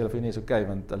 maar dan sê hulle vir jou nie, is okay,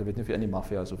 want hulle weet nie of jy in die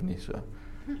maffia is of nie, so.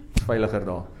 Is veiliger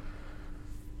daar.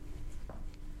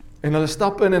 En hulle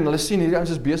stap in en hulle sien hierdie ouens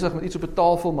is besig met iets op 'n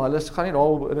tafel, maar hulle gaan nie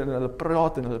daar en hulle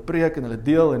praat en hulle preek en hulle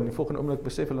deel en die volgende oomblik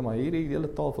besef hulle maar hierdie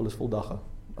hele tafel is vol dagga.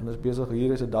 Hulle is besig,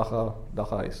 hier is 'n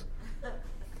daggahuis.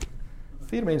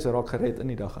 4 mense raak gered in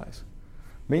die daggahuis.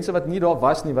 Mense wat nie daar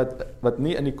was nie, wat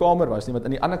nie in die kamer was nie, wat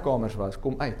in die ander kamers was,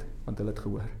 kom uit, want hulle het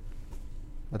gehoor.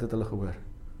 Wat het hulle gehoor?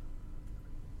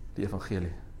 Die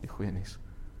evangelie, die goeie nuus.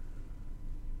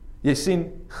 Jy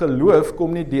sien, geloof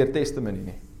kom nie deur testimonie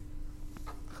nie.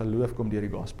 Geloof kom deur die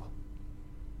gospel.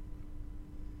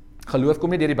 Geloof kom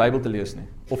nie deur die Bybel te lees nie,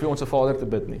 of die Onse Vader te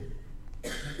bid nie.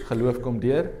 Geloof kom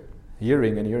deur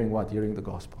hearing, and hearing what? Hearing the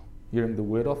gospel. Hearing the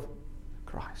word of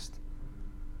Christ.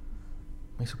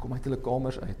 Mense kom uit hulle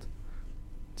kamers uit.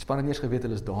 Die span het nie eens geweet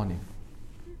hulle is daar nie.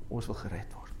 Ons wil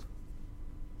gered word.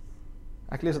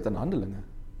 Ek lees dit in Handelinge.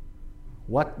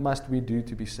 What must we do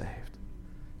to be saved?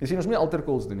 Jy sien, ons moet nie altar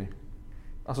calls doen nie.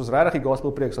 As ons regtig die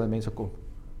gospel preek, sal die mense kom.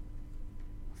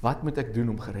 Wat moet ek doen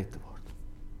om gered te word?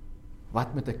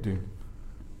 Wat moet ek doen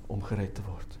om gered te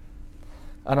word?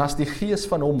 En as die gees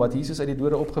van hom, wat Jesus uit die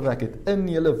dode opgewek het, in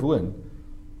julle woon,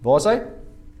 waar is hy?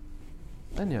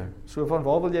 In jou. So van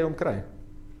waar wil jy hom kry?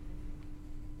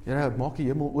 Here, maak die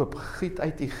hemel oop, giet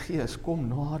uit die gees, kom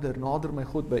nader my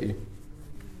God by u.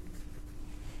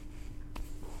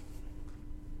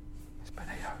 Hy is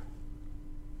binne jou.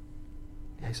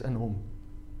 Jy is in hom.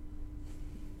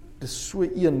 Dit is so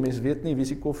een, mens weet nie wie is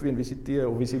die koffie en wie is die tee,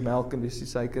 of wie is die melk en wie is die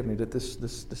suiker nie, dit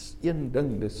is een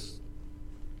ding, dis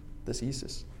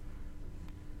Jesus.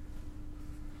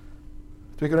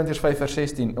 2 Korintiërs 5 vers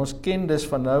 16, ons ken dus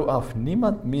van nou af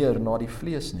niemand meer na die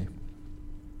vlees nie.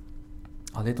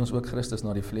 Al het ons ook Christus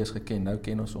na die vlees geken, nou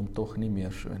ken ons hom tog nie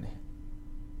meer so nie.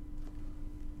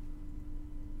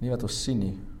 Nie wat ons sien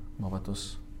nie, maar wat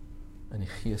ons in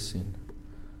die gees sien.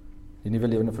 Die Nuwe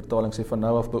Lewende Vertaling sê, van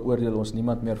nou af beoordeel ons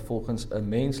niemand meer volgens 'n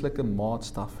menslike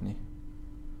maatstaf nie.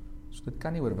 So dit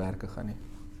kan nie oor werke gaan nie.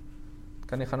 Dit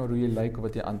kan nie gaan oor hoe jy lyk of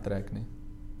wat jy aantrek nie.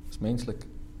 Dit is menslik.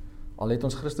 Al het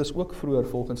ons Christus ook vroeër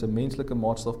volgens 'n menslike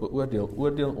maatstaf beoordeel,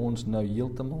 oordeel ons nou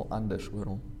heeltemal anders oor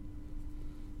hom.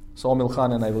 Samuel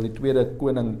gaan en hy wil die tweede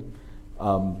koning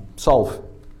salf,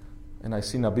 en hy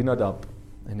sien Abinadab,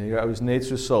 en hy is net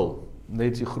so Saul,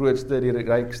 net die grootste, die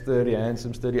rykste, die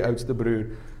handsomeste, die oudste broer.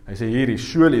 Hy sê hierdie,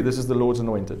 surely this is the Lord's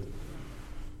anointed.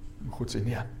 Maar God sê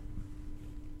nee,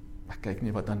 ek kyk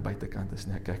nie wat aan buitekant is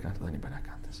nie, ek kyk wat aan die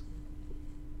binnekant is.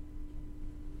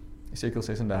 Esekiel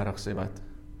 36 sê wat?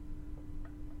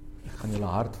 Ek gaan julle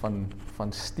hart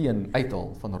van steen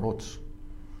uithaal, van rots,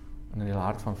 en in julle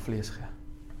hart van vlees gee.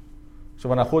 So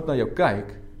wanneer God na jou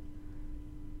kyk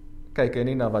hy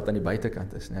nie na wat aan die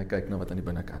buitekant is nie, hy kyk na wat aan die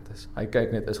binnekant is. Hy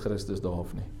kyk net, is Christus daar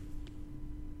of nie?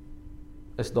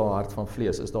 Is daar hart van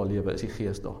vlees, is daar lewe, is die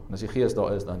gees daar? En as die gees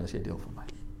daar is, dan is jy deel van my.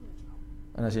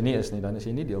 En as jy nie is nie, dan is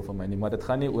jy nie deel van my nie, maar dit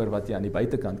gaan nie oor wat jy aan die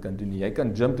buitekant kan doen nie. Jy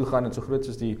kan gym toe gaan en so groot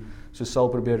soos Saul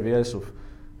probeer wees, of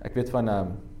ek weet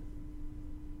van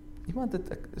Iemand het,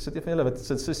 ek sit een van julle wat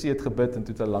sy sussie het gebid en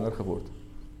toe het hy langer geword.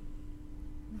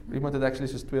 Iemand het actually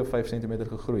soos 2 of 5 centimeter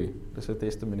gegroei. Dis 'n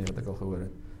testimonie wat ek al gehoor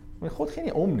het. Maar God gee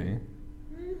nie om nie.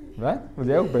 Wat? Wil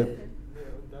jy ook bid?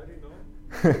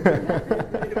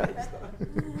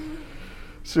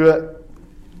 So,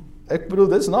 ek bedoel,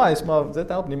 dit is nice, maar dit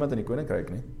help niemand in die koninkryk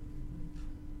nie.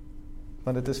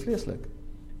 Want dit is vleeslik.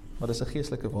 Maar dit is 'n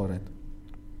geestelike waarheid.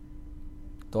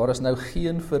 Daar is nou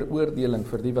geen veroordeling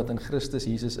vir die wat in Christus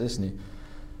Jesus is nie.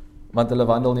 Want hulle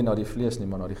wandel nie na die vlees nie,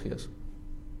 maar na die gees.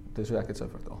 Dis hoe ek dit sou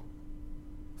vertaal.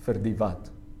 Vir die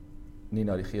wat nie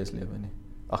na die gees lewe nie.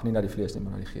 Ag, nie na die vlees nie,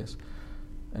 maar na die gees.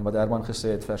 En wat Herman gesê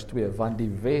het, vers 2, want die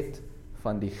wet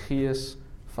van die gees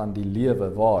van die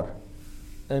lewe, waar?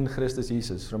 In Christus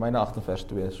Jesus. Romeine 8 vers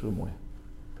 2 is so mooi.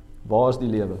 Waar is die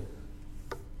lewe?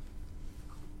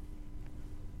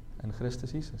 In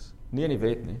Christus Jesus. Nie in die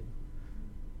wet nie.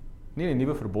 Nie in die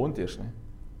nuwe verbond eers nie.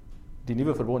 Die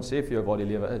nuwe verbond sê vir jou waar die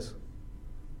lewe is.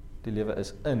 Die lewe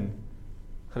is in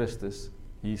Christus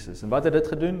Jesus. En wat het dit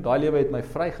gedoen? Daai lewe het my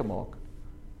vrygemaak.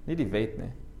 Nie die wet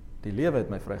nie. Die lewe het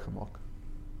my vrygemaak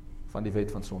van die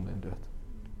wet van sonde en dood.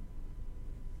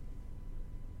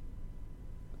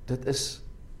 Dit is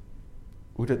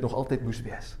hoe dit nog altyd moes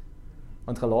wees.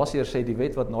 Want Galasiërs sê die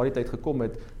wet wat na die tyd gekom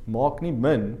het, maak nie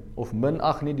min of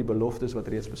minag nie die beloftes wat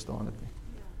reeds bestaan het nie.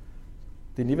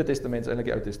 Die Nuwe Testament is eintlik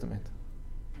die Ou Testament.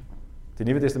 Die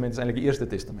Nuwe Testament is eintlik die Eerste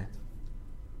Testament.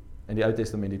 En die Ou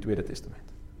Testament die Tweede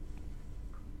Testament.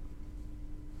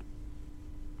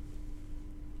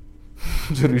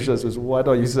 Jerusha says, what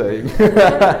are you saying?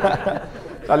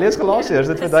 Ga lees Galasiërs,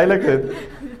 dit verduidelik dit.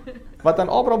 Wat aan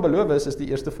Abraham beloof is die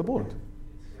eerste verbond.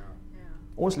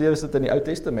 Ons lewe sit in die Ou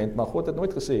Testament, maar God het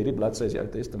nooit gesê hierdie bladsy is die Ou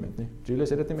Testament nie. Julius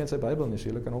het dit nie meer in sy Bybel nie, so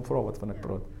julle kan hom vra wat van ek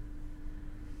praat.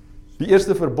 Die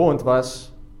eerste verbond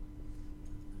was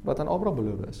wat aan Abraham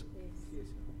beloof is.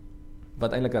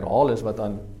 Wat eintlik herhaal is wat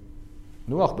aan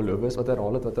Noag beloof is, wat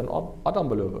herhaal het wat aan Adam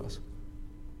beloof is.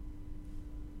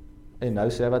 En nou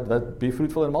sê wat be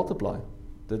fruitful and multiply.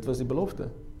 Dit was die belofte.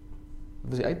 Dit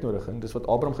was die uitnodiging. Dis wat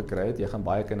Abraham gekry het. Jy gaan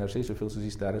baie kinders hê, soveel soos die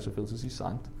sterre, soveel soos die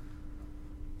sand.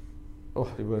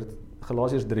 Die woord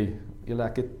Galasiërs 3. Julle,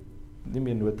 ek het nie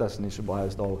meer notas nie, so baie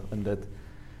is daar in dit.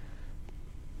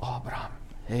 Abraham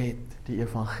het die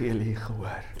evangelie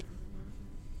gehoor.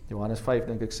 Johannes 5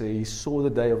 dink ek sê, he saw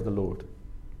the day of the Lord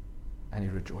and he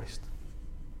rejoiced.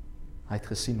 Hy het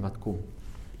gesien wat kom.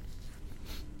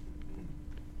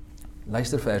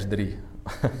 Luister vers 3.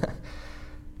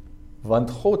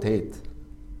 Want God het.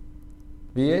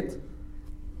 Wie het?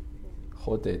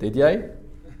 God het. Het jy?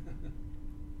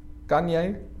 Kan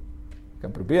jy?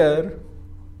 Kan probeer.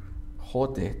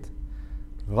 God het.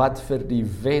 Wat vir die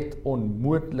wet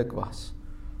onmoontlik was.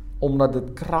 Omdat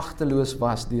dit kragteloos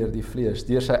was deur die vlees.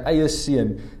 Deur sy eie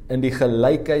seun in die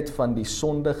gelykheid van die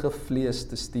sondige vlees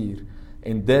te stuur.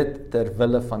 En dit ter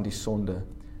wille van die sonde.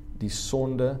 Die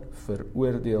sonde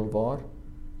veroordeel waar?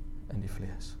 In die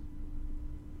vlees.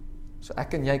 So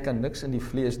ek en jy kan niks in die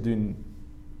vlees doen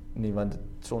nie, want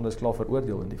sonde is klaar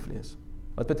veroordeel in die vlees.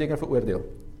 Wat beteken veroordeel?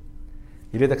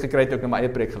 Hier het ek gekry toe ek na my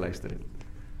eie preek geluister het.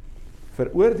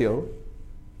 Veroordeel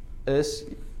is,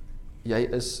 jy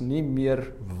is nie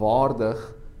meer waardig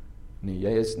nie,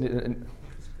 jy is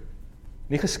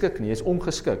nie geskik nie, jy is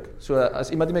ongeskik. So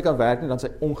as iemand nie meer kan werk nie, dan is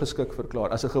hy ongeskik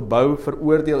verklaar. As 'n gebou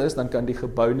veroordeel is, dan kan die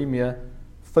gebou nie meer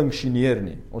funksioneer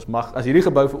nie. Ons mag, as hierdie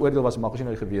gebou veroordeel was, mag ons nie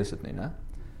nou gewees het nie, né?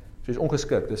 So jy is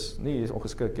ongeskik, dis nie, jy is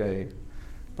ongeskik, jy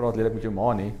praat lelik met jou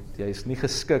ma nie, jy is nie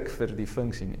geskik vir die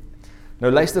funksie nie.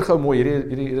 Nou luister gou mooi,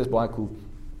 hierdie is baie cool.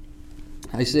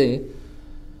 Hy sê,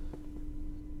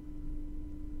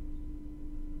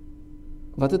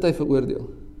 wat het hy veroordeel?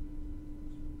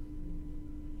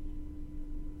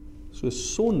 So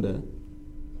sonde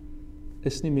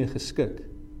is nie meer geskik.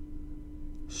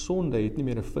 Sonde het nie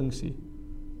meer 'n funksie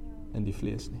in die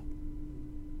vlees nie.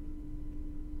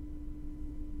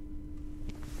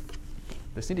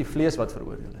 Dis nie die vlees wat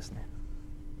veroordeel is nie.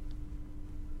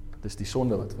 Dis die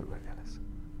sonde wat veroordeel is.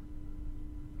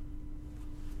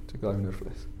 Check out in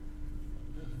vlees.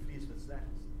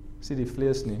 Dis nie die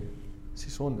vlees nie, dis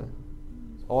die sonde.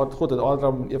 God het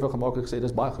Adam en Eva gemaak en gesê,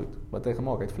 dis baie goed. Wat hy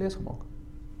gemaak, hy het vlees gemaak.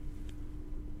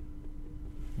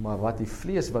 Maar wat die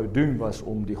vlees wou doen, was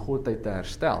om die godheid te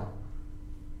herstel,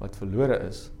 wat verlore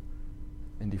is.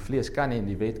 En die vlees kan nie, en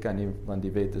die wet kan nie, want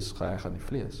die wet is geheg aan die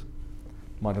vlees.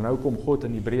 Maar nou kom God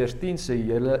in Hebreërs 10 sê,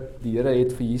 die Here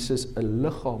het vir Jesus 'n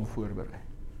liggaam voorberei.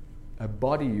 A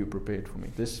body you prepared for me.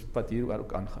 Dis wat hier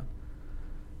ook aangaan.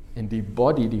 En die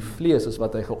body, die vlees, is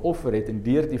wat hy geoffer het, en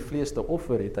deur die vlees te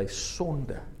offer, het hy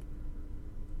sonde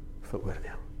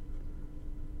veroordeel.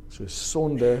 So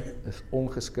sonde is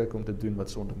ongeskik om te doen wat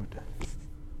sonde moet doen.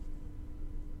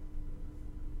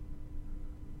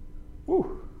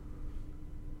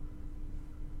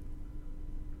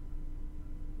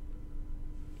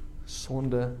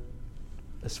 Sonde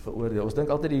is veroordeel. Ons dink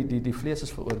altyd die vlees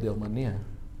is veroordeel, maar nee.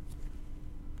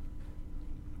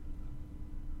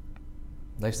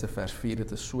 Luister vers 4,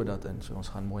 dit is sodat in, so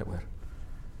ons gaan mooi oor.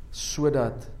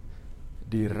 Sodat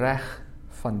die reg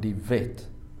van die wet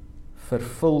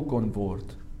vervul kon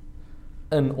word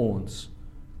in ons,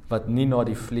 wat nie na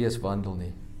die vlees wandel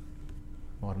nie,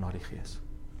 maar na die gees.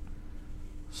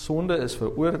 Sonde is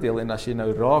veroordeel, en as jy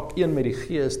nou raak een met die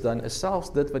gees, dan is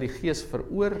selfs dit wat die gees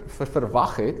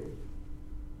verwag het,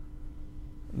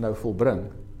 nou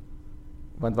volbring.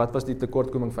 Want wat was die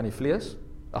tekortkoming van die vlees?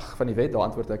 Van die wet, daar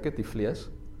antwoord ek het, die vlees.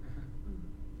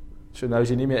 So nou is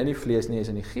jy nie meer in die vlees nie, jy is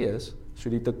in die gees, so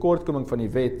die tekortkoming van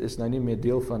die wet is nou nie meer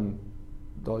deel van,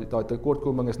 daai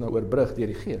tekortkoming is nou oorbrug deur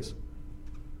die gees.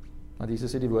 Want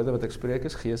Jesus sê die woorde wat ek spreek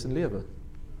is gees en lewe.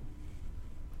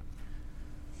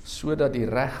 Sodat die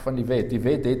reg van die wet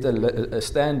het 'n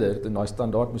standaard, en daai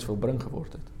standaard moes volbring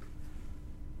geword het.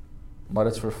 Maar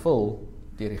dit is vervul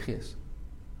deur die gees.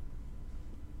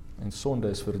 En sonde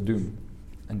is verdoen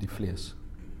in die vlees.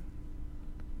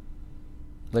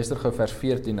 Luister gou vers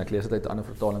 14, ek lees dit uit 'n ander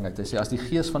vertaling uit. Hy sê, as die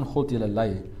gees van God julle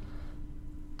lei,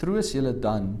 troos julle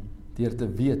dan deur te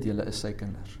weet julle is sy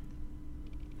kinders.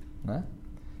 Né?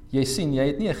 Jy sien, jy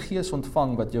het nie 'n gees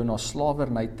ontvang wat jou na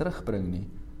slawerny terugbring nie.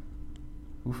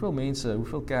 Hoeveel mense,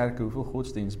 hoeveel kerke, hoeveel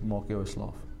godsdienst maak jou 'n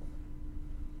slaaf?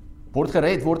 Word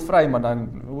gered, word vry, maar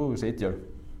dan, is het jou.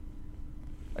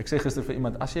 Ek sê gister vir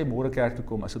iemand, as jy môre kerk toe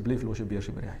kom, asseblief los jou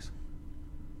beursie by die huis.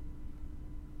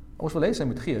 Ons wil hê sy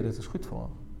moet gee, dit is goed vir haar,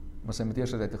 maar sy moet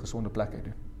eers uit 'n gesonde plek uit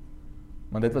doen.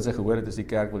 Maar dit wat sy gehoor het, is die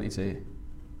kerk wil iets hê.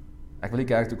 Ek wil nie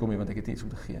kerk toe kom nie, want ek het iets om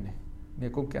te gee nie. Nee,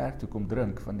 kom kerk toe, kom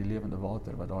drink van die lewende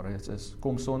water wat daar reeds is.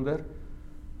 Kom sonder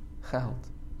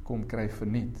geld, kom kry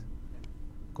verniet.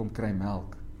 Kom kry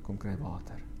melk, kom kry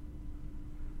water.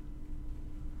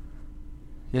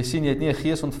 Jy sien, jy het nie 'n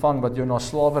gees ontvang wat jou na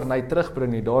slawerny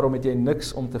terugbring nie, daarom het jy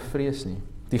niks om te vrees nie.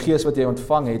 Die gees wat jy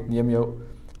ontvang het, neem jou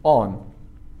aan.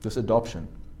 Dis adoption.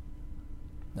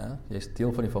 Ja, jy is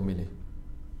deel van die familie.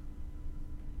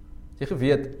 Jy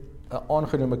geweet, 'n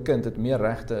aangenome kind het meer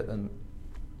regte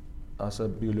as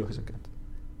 'n biologiese kind.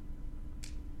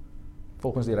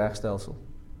 Volgens die regstelsel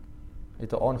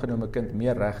het 'n aangenome kind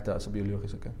meer regte as 'n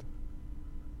biologiese kind.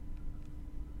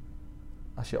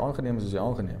 As jy aangeneem is jy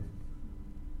aangeneem.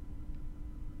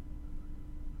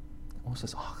 Ons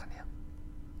is aangeneem.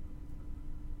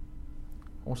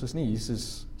 Ons is nie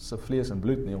Jesus se vlees en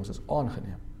bloed nie, ons is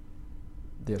aangeneem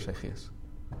deur sy gees.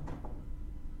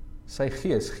 Sy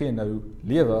gees gee nou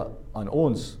lewe aan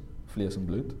ons vlees en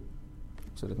bloed.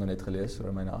 So dit nou net gelees,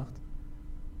 Romeine 8.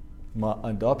 Maar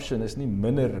adoption is nie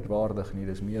minder waardig nie,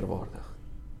 dis meer waardig.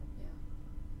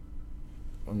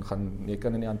 Jy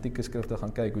kan in die antieke skrifte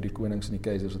gaan kyk hoe die konings en die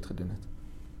keisers het gedoen het.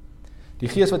 Die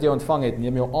gees wat jy ontvang het,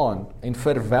 neem jou aan en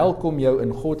verwelkom jou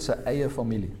in God se eie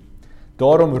familie.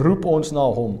 Daarom roep ons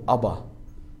na hom, Abba,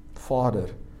 Vader,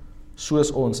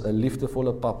 soos ons 'n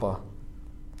liefdevolle pappa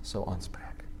sou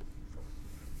aanspreek.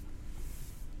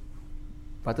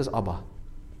 Wat is Abba?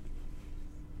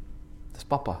 Dis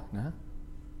pappa, né?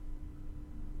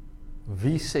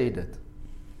 Wie sê dit?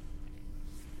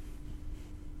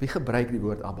 Wie gebruik die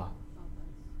woord Abba?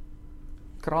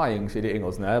 Crying, sê die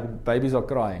Engels, né? Babies are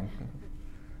crying.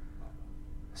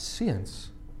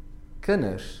 Seuns,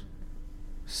 kinders,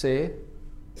 sê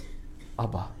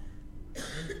Abba.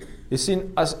 Jy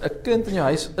sien, as 'n kind in jou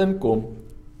huis inkom,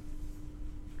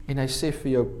 en hy sê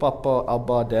vir jou, papa,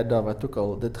 Abba, dada, wat ook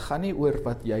al, dit gaan nie oor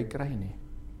wat jy kry nie.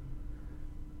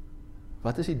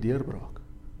 Wat is die deurbraak?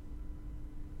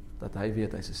 Dat hy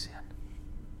weet, hy is 'n seun.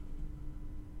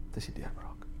 Dit is die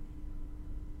deurbraak.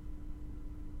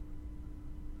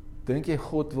 Dink jy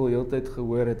God wil heeltyd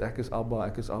gehoor het, ek is Abba,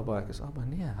 ek is Abba, ek is Abba?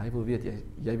 Nee, hy wil weet,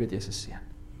 jy weet, jy is 'n seun.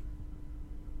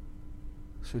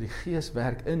 So die Gees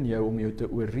werk in jou om jou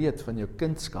te ooreed van jou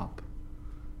kindskap.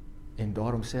 En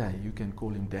daarom sê hy, you can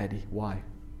call him daddy. Why?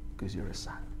 Because you're a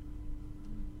son.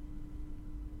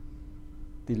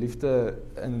 Die liefde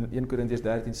in 1 Korintiërs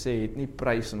 13 sê, het nie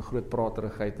prys en groot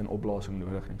praterigheid en opblasing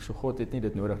nodig nie. So God het nie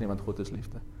dit nodig nie, want God is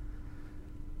liefde.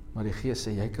 Maar die Gees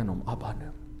sê, jy kan hom Abba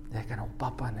noem. Jy kan hom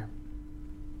papa noem.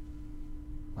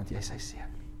 Want jy is sy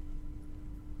seun.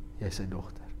 Jy is sy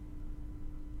dogter.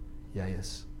 Jy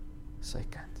is sy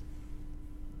kind.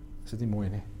 Is dit nie mooi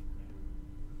nie?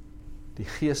 Die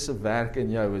Gees se werk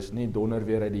in jou is nie donder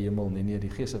weer uit die hemel nie. Nee, die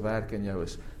Gees se werk in jou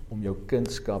is om jou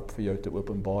kindskap vir jou te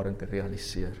openbaar en te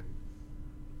realiseer.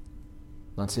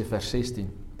 Dan sê vers 16,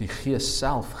 die Gees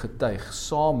self getuig,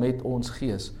 saam met ons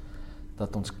gees,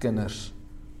 dat ons kinders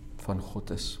van God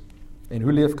is. En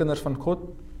hoe leef kinders van God?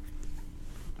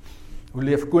 Hoe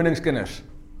leef koningskinders?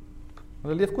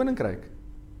 Hulle leef koninkryk.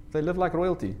 They live like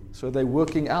royalty. So they're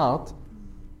working out,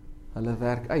 hulle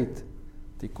werk uit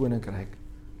die koninkryk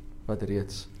wat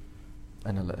reeds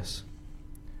in hulle is.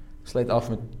 Sluit af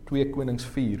met 2 Konings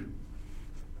 4.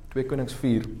 2 Konings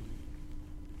 4.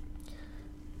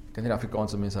 Ek kan nie die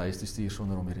Afrikaanse mense huis te stuur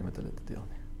sonder om hierdie met hulle te deel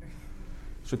nie.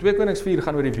 So 2 Konings 4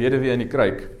 gaan oor die weduwee in die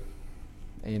kruik.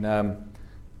 En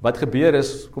wat gebeur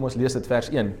is, kom ons lees dit vers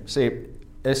 1, sê,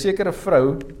 'n sekere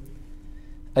vrou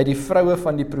uit die vroue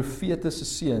van die profete se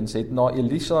seuns het na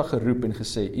Elisa geroep en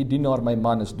gesê, "U dienaar, my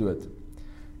man is dood."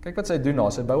 Kyk wat sy doen na,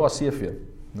 sy bou haar CV,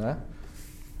 né?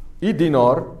 "U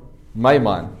dienaar, my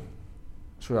man."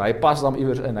 So hy pas dan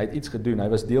iewers in, hy het iets gedoen, hy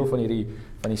was deel van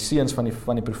die seuns van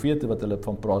die profete wat hulle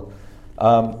van praat.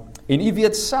 En u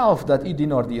weet self dat u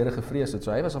dienaar die Here gevrees het,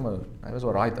 so hy was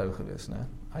al right ou gewees, né?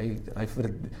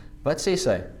 Wat sê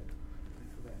sy?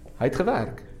 Hy het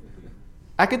gewerk.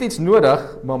 Ek het iets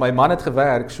nodig, maar my man het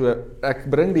gewerk, so ek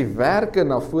bring die werke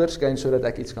na voorskyn sodat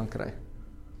ek iets kan kry.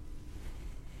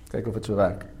 Kyk of dit so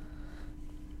werk.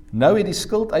 Nou het die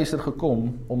skuldeiser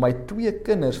gekom om my 2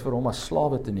 kinders vir hom as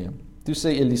slawe te neem. Toe sê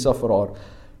Elisa vir haar,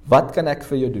 "Wat kan ek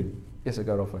vir jou doen?" Yes, ek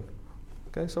hou daarvan.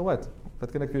 Okay, so what?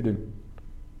 Wat kan ek vir jou doen?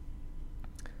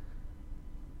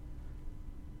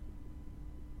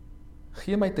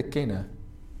 Gee my te kenne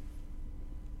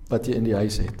wat jy in die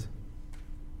huis het.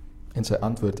 En sy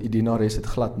antwoord, "U dienares het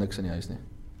glad niks in die huis nie."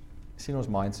 Sien ons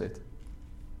mindset.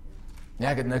 Nee,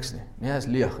 ek het niks nie. Nee, is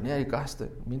leeg. Nee, die kaste.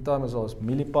 Meantime is daar's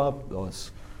mieliepap,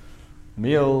 daar's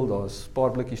meel, daar's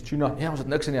paar blikkies tuna. Nee, ons het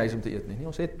niks in die huis om te eet nie. Nee,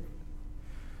 ons het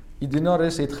u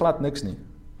dienares het glad niks nie,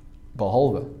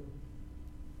 behalwe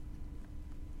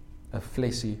 'n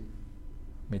flesie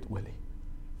met olie.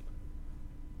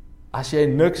 As jy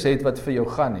niks het wat vir jou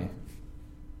gaan nie,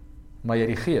 maar jy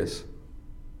die Gees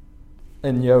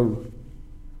in jou,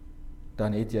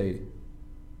 dan het jy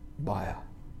baie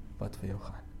wat vir jou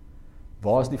gaan.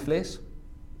 Waar is die fles?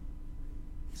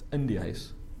 Is in die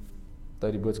huis.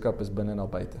 Dat die boodskap is binne na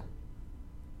buite.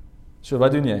 So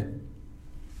wat doen jy?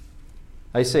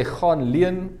 Hy sê, gaan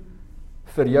leen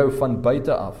vir jou van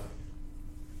buite af.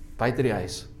 Buite die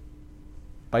huis.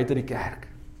 Buite die kerk.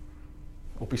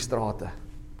 Op die strate.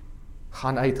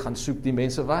 Gaan uit, gaan soek die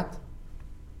mense wat?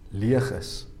 Leeg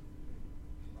is.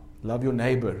 Love your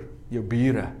neighbor, jou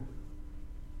bure.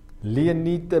 Leen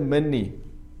nie te min nie.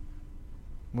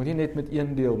 Moet nie net met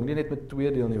 1 deel, moet nie net met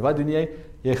 2 deel nie. Wat doen jy?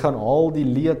 Jy gaan haal die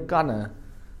leë kanne,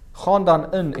 gaan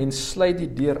dan in en sluit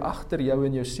die deur agter jou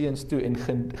en jou seuns toe en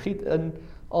giet in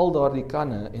al daardie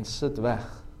kanne en sit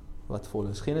weg wat vol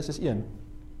is. Genesis 1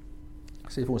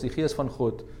 sê vir ons die Gees van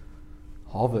God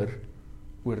hover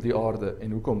oor die aarde.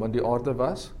 En hoekom? Want die aarde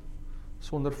was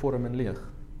sonder vorm en leeg.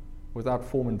 Without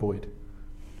form and void.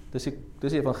 Dis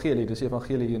die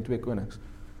evangelie hier in 2 Konings.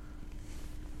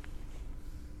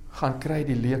 Gaan kry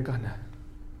die leë kanne.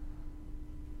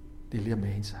 Die leë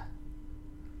mense.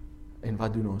 En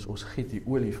wat doen ons? Ons giet die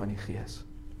olie van die Gees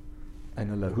in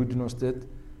hulle. Hoe doen ons dit?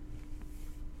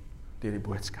 Deur die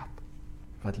boodskap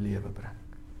wat lewe bring.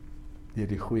 Deur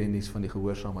die goeie nuus van die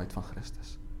gehoorsaamheid van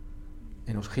Christus.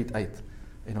 En ons giet uit.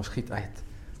 En ons giet uit.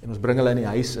 En ons bring hulle in die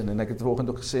huis in. En ek het vanoggend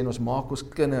ook gesê, ons maak ons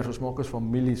kinders, ons maak ons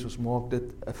families, ons maak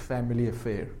dit 'n family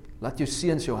affair. Laat jou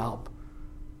seuns jou help.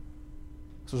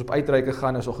 As ons op uitreike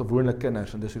gaan, is ons gewoonlik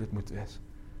kinders, en dis hoe dit moet wees.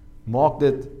 Maak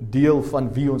dit deel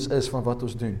van wie ons is, van wat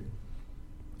ons doen.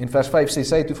 En vers 5 sê,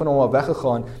 sy het toe van hom af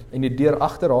weggegaan, en die deur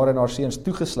agter haar en haar seuns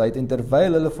toegesluit, en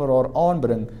terwyl hulle vir haar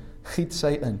aanbring, giet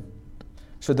sy in.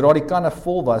 Sodra die kanne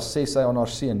vol was, sê sy aan haar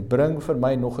seun, bring vir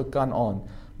my nog 'n kan aan,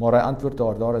 maar hy antwoord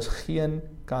haar, daar is geen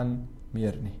kan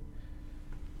meer nie.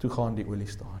 Toe gaan die olie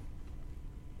staan.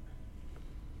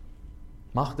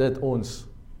 Mag dit ons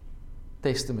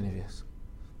testimony wees,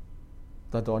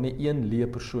 dat daar nie een leë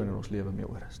persoon in ons lewe meer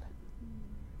oor is nie.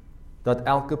 Dat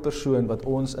elke persoon wat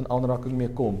ons in aanraking mee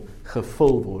kom,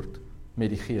 gevul word met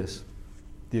die Gees,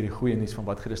 deur die goeie nuus van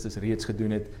wat Christus reeds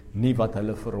gedoen het, nie wat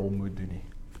hulle vir hom moet doen nie.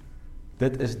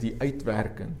 Dit is die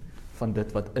uitwerking van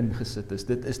dit wat ingesit is.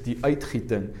 Dit is die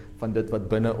uitgieting van dit wat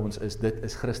binne ons is. Dit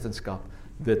is Christendom.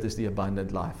 Dit is die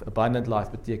abundant life. Abundant life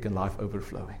beteken life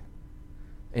overflowing.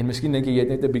 En miskien dink jy het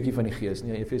net 'n bietjie van die Gees.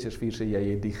 Nee, Efesiërs 4 sê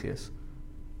jy het die Gees.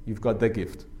 You've got the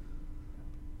gift.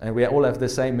 And we all have the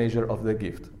same measure of the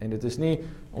gift. En dit is nie,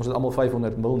 ons het almal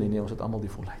 500 mil nie, nee, ons het almal die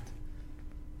volheid.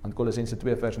 Want Kolossense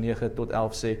 2 vers 9 tot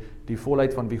 11 sê, die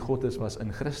volheid van wie God is, was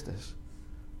in Christus.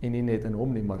 En nie net in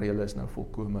hom nie, maar julle is nou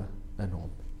volkome in hom.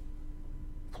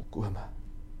 Volkome.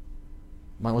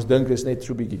 Maar ons dink is net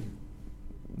so bietjie.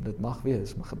 Dit mag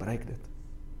wees, maar gebruik dit.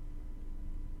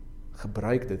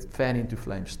 Gebruik dit, fan into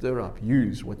flame, stir up,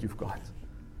 use what you've got.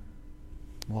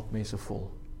 Maak mense vol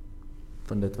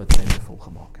van dit wat in jou vol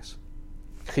gemaak is.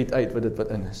 Giet uit wat dit wat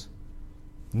in is.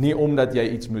 Nie omdat jy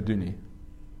iets moet doen nie,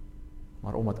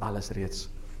 maar omdat alles reeds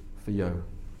vir jou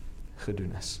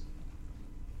gedoen is.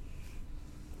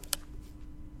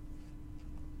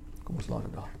 Kom ons laat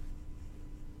dit daar.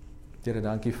 Here,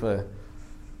 dankie vir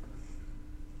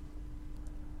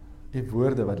die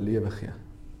woorde wat lewe gee.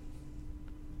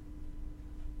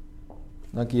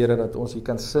 Dankie Here dat ons hier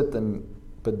kan sit en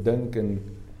bedink en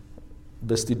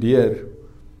bestudeer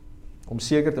om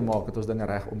seker te maak dat ons dinge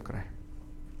reg omkry.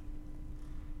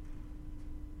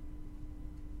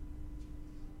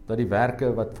 Dat die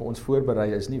werke wat vir ons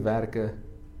voorberei is, nie werke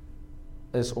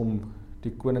is om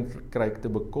die koninkryk te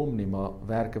bekom nie, maar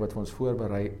werke wat vir ons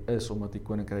voorberei is omdat die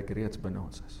koninkryk reeds binne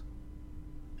ons is.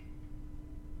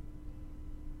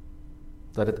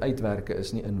 Dat dit uitwerke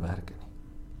is, nie inwerke nie.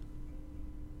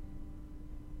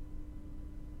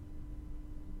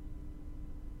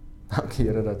 Dankie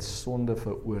Here dat sonde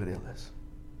veroordeel is.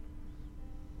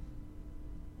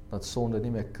 Dat sonde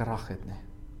nie meer krag het nie.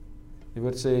 Die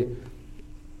woord sê,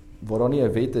 waar daar nie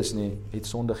 'n wet is nie, het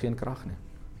sonde geen krag nie.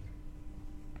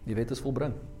 Die wet is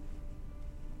volbring.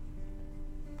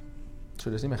 So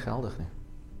dis nie meer geldig nie.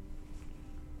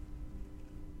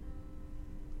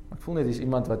 Ek voel net, dis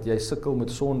iemand wat jy sukkel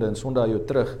met sonde en sonde aan jou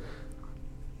terug.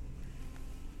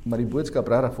 Maar die boodskap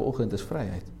regtig vanoggend is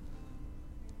vryheid.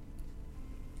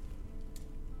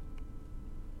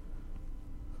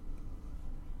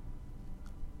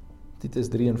 Titus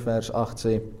 3 in vers 8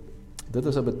 sê, dit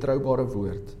is 'n betroubare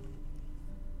woord,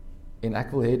 en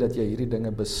ek wil hê dat jy hierdie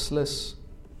dinge beslis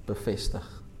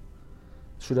bevestig,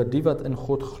 sodat die wat in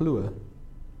God glo,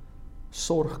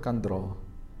 sorg kan dra,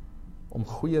 om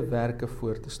goeie werke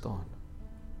voor te staan.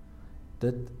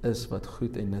 Dit is wat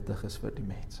goed en nuttig is vir die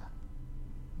mense.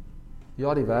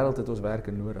 Ja, die wêreld het ons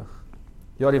werke nodig.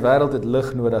 Ja, die wêreld het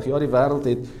lig nodig. Ja, die wêreld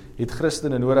het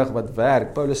Christene nodig wat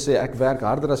werk. Paulus sê, ek werk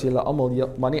harder as julle almal, ja,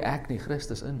 maar nie ek nie,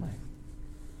 Christus in my.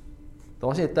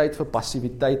 Daar is nie 'n tyd vir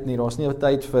passiwiteit nie, daar is nie 'n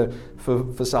tyd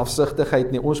vir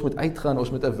selfsugtigheid nie. Ons moet uitgaan,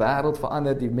 ons moet 'n wêreld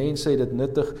verander, die mense het dit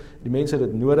nuttig, die mense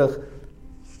het dit nodig,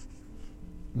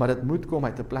 maar dit moet kom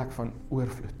uit 'n plek van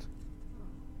oorvloed.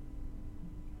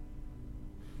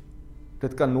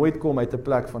 Dit kan nooit kom uit 'n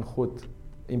plek van God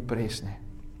impres nie.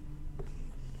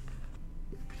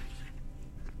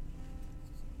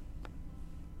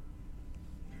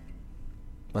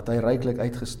 Wat hy ryklik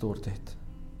uitgestort het,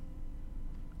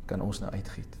 kan ons nou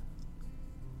uitgiet.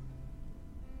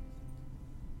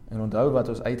 En onthou wat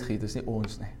ons uitgiet is nie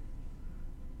ons nie,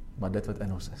 maar dit wat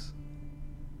in ons is.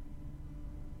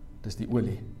 Dis die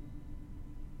olie.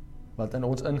 Wat in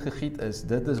ons ingegiet is,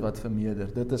 dit is wat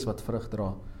vermeerder, dit is wat vrug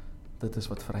dra, dit is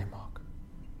wat vrymaak.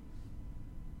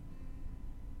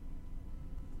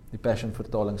 Die Passion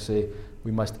vertaling sê,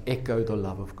 we must echo the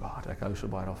love of God. Ek hou so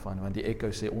baie daarvan, want die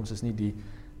echo sê, ons is nie die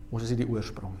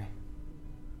oorsprong nie.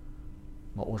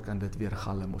 Maar ons kan dit weer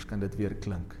galm, ons kan dit weer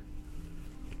klink.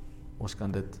 Ons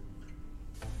kan dit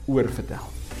oorvertel.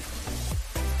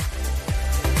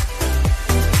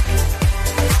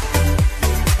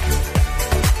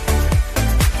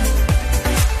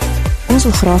 Ons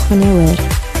wil graag van jou hoor.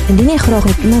 Indien jy graag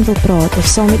met iemand wil praat of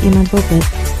saam met iemand wil bid,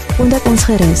 kontak ons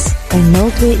gerus by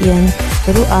 021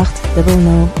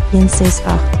 8800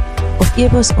 168 of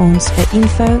e-pos ons by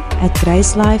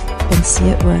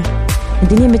info@gracelife.co.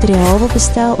 Indien jy materiaal wil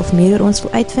bestel of meer oor ons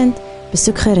wil uitvind,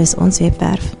 besoek gerus ons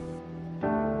webwerf.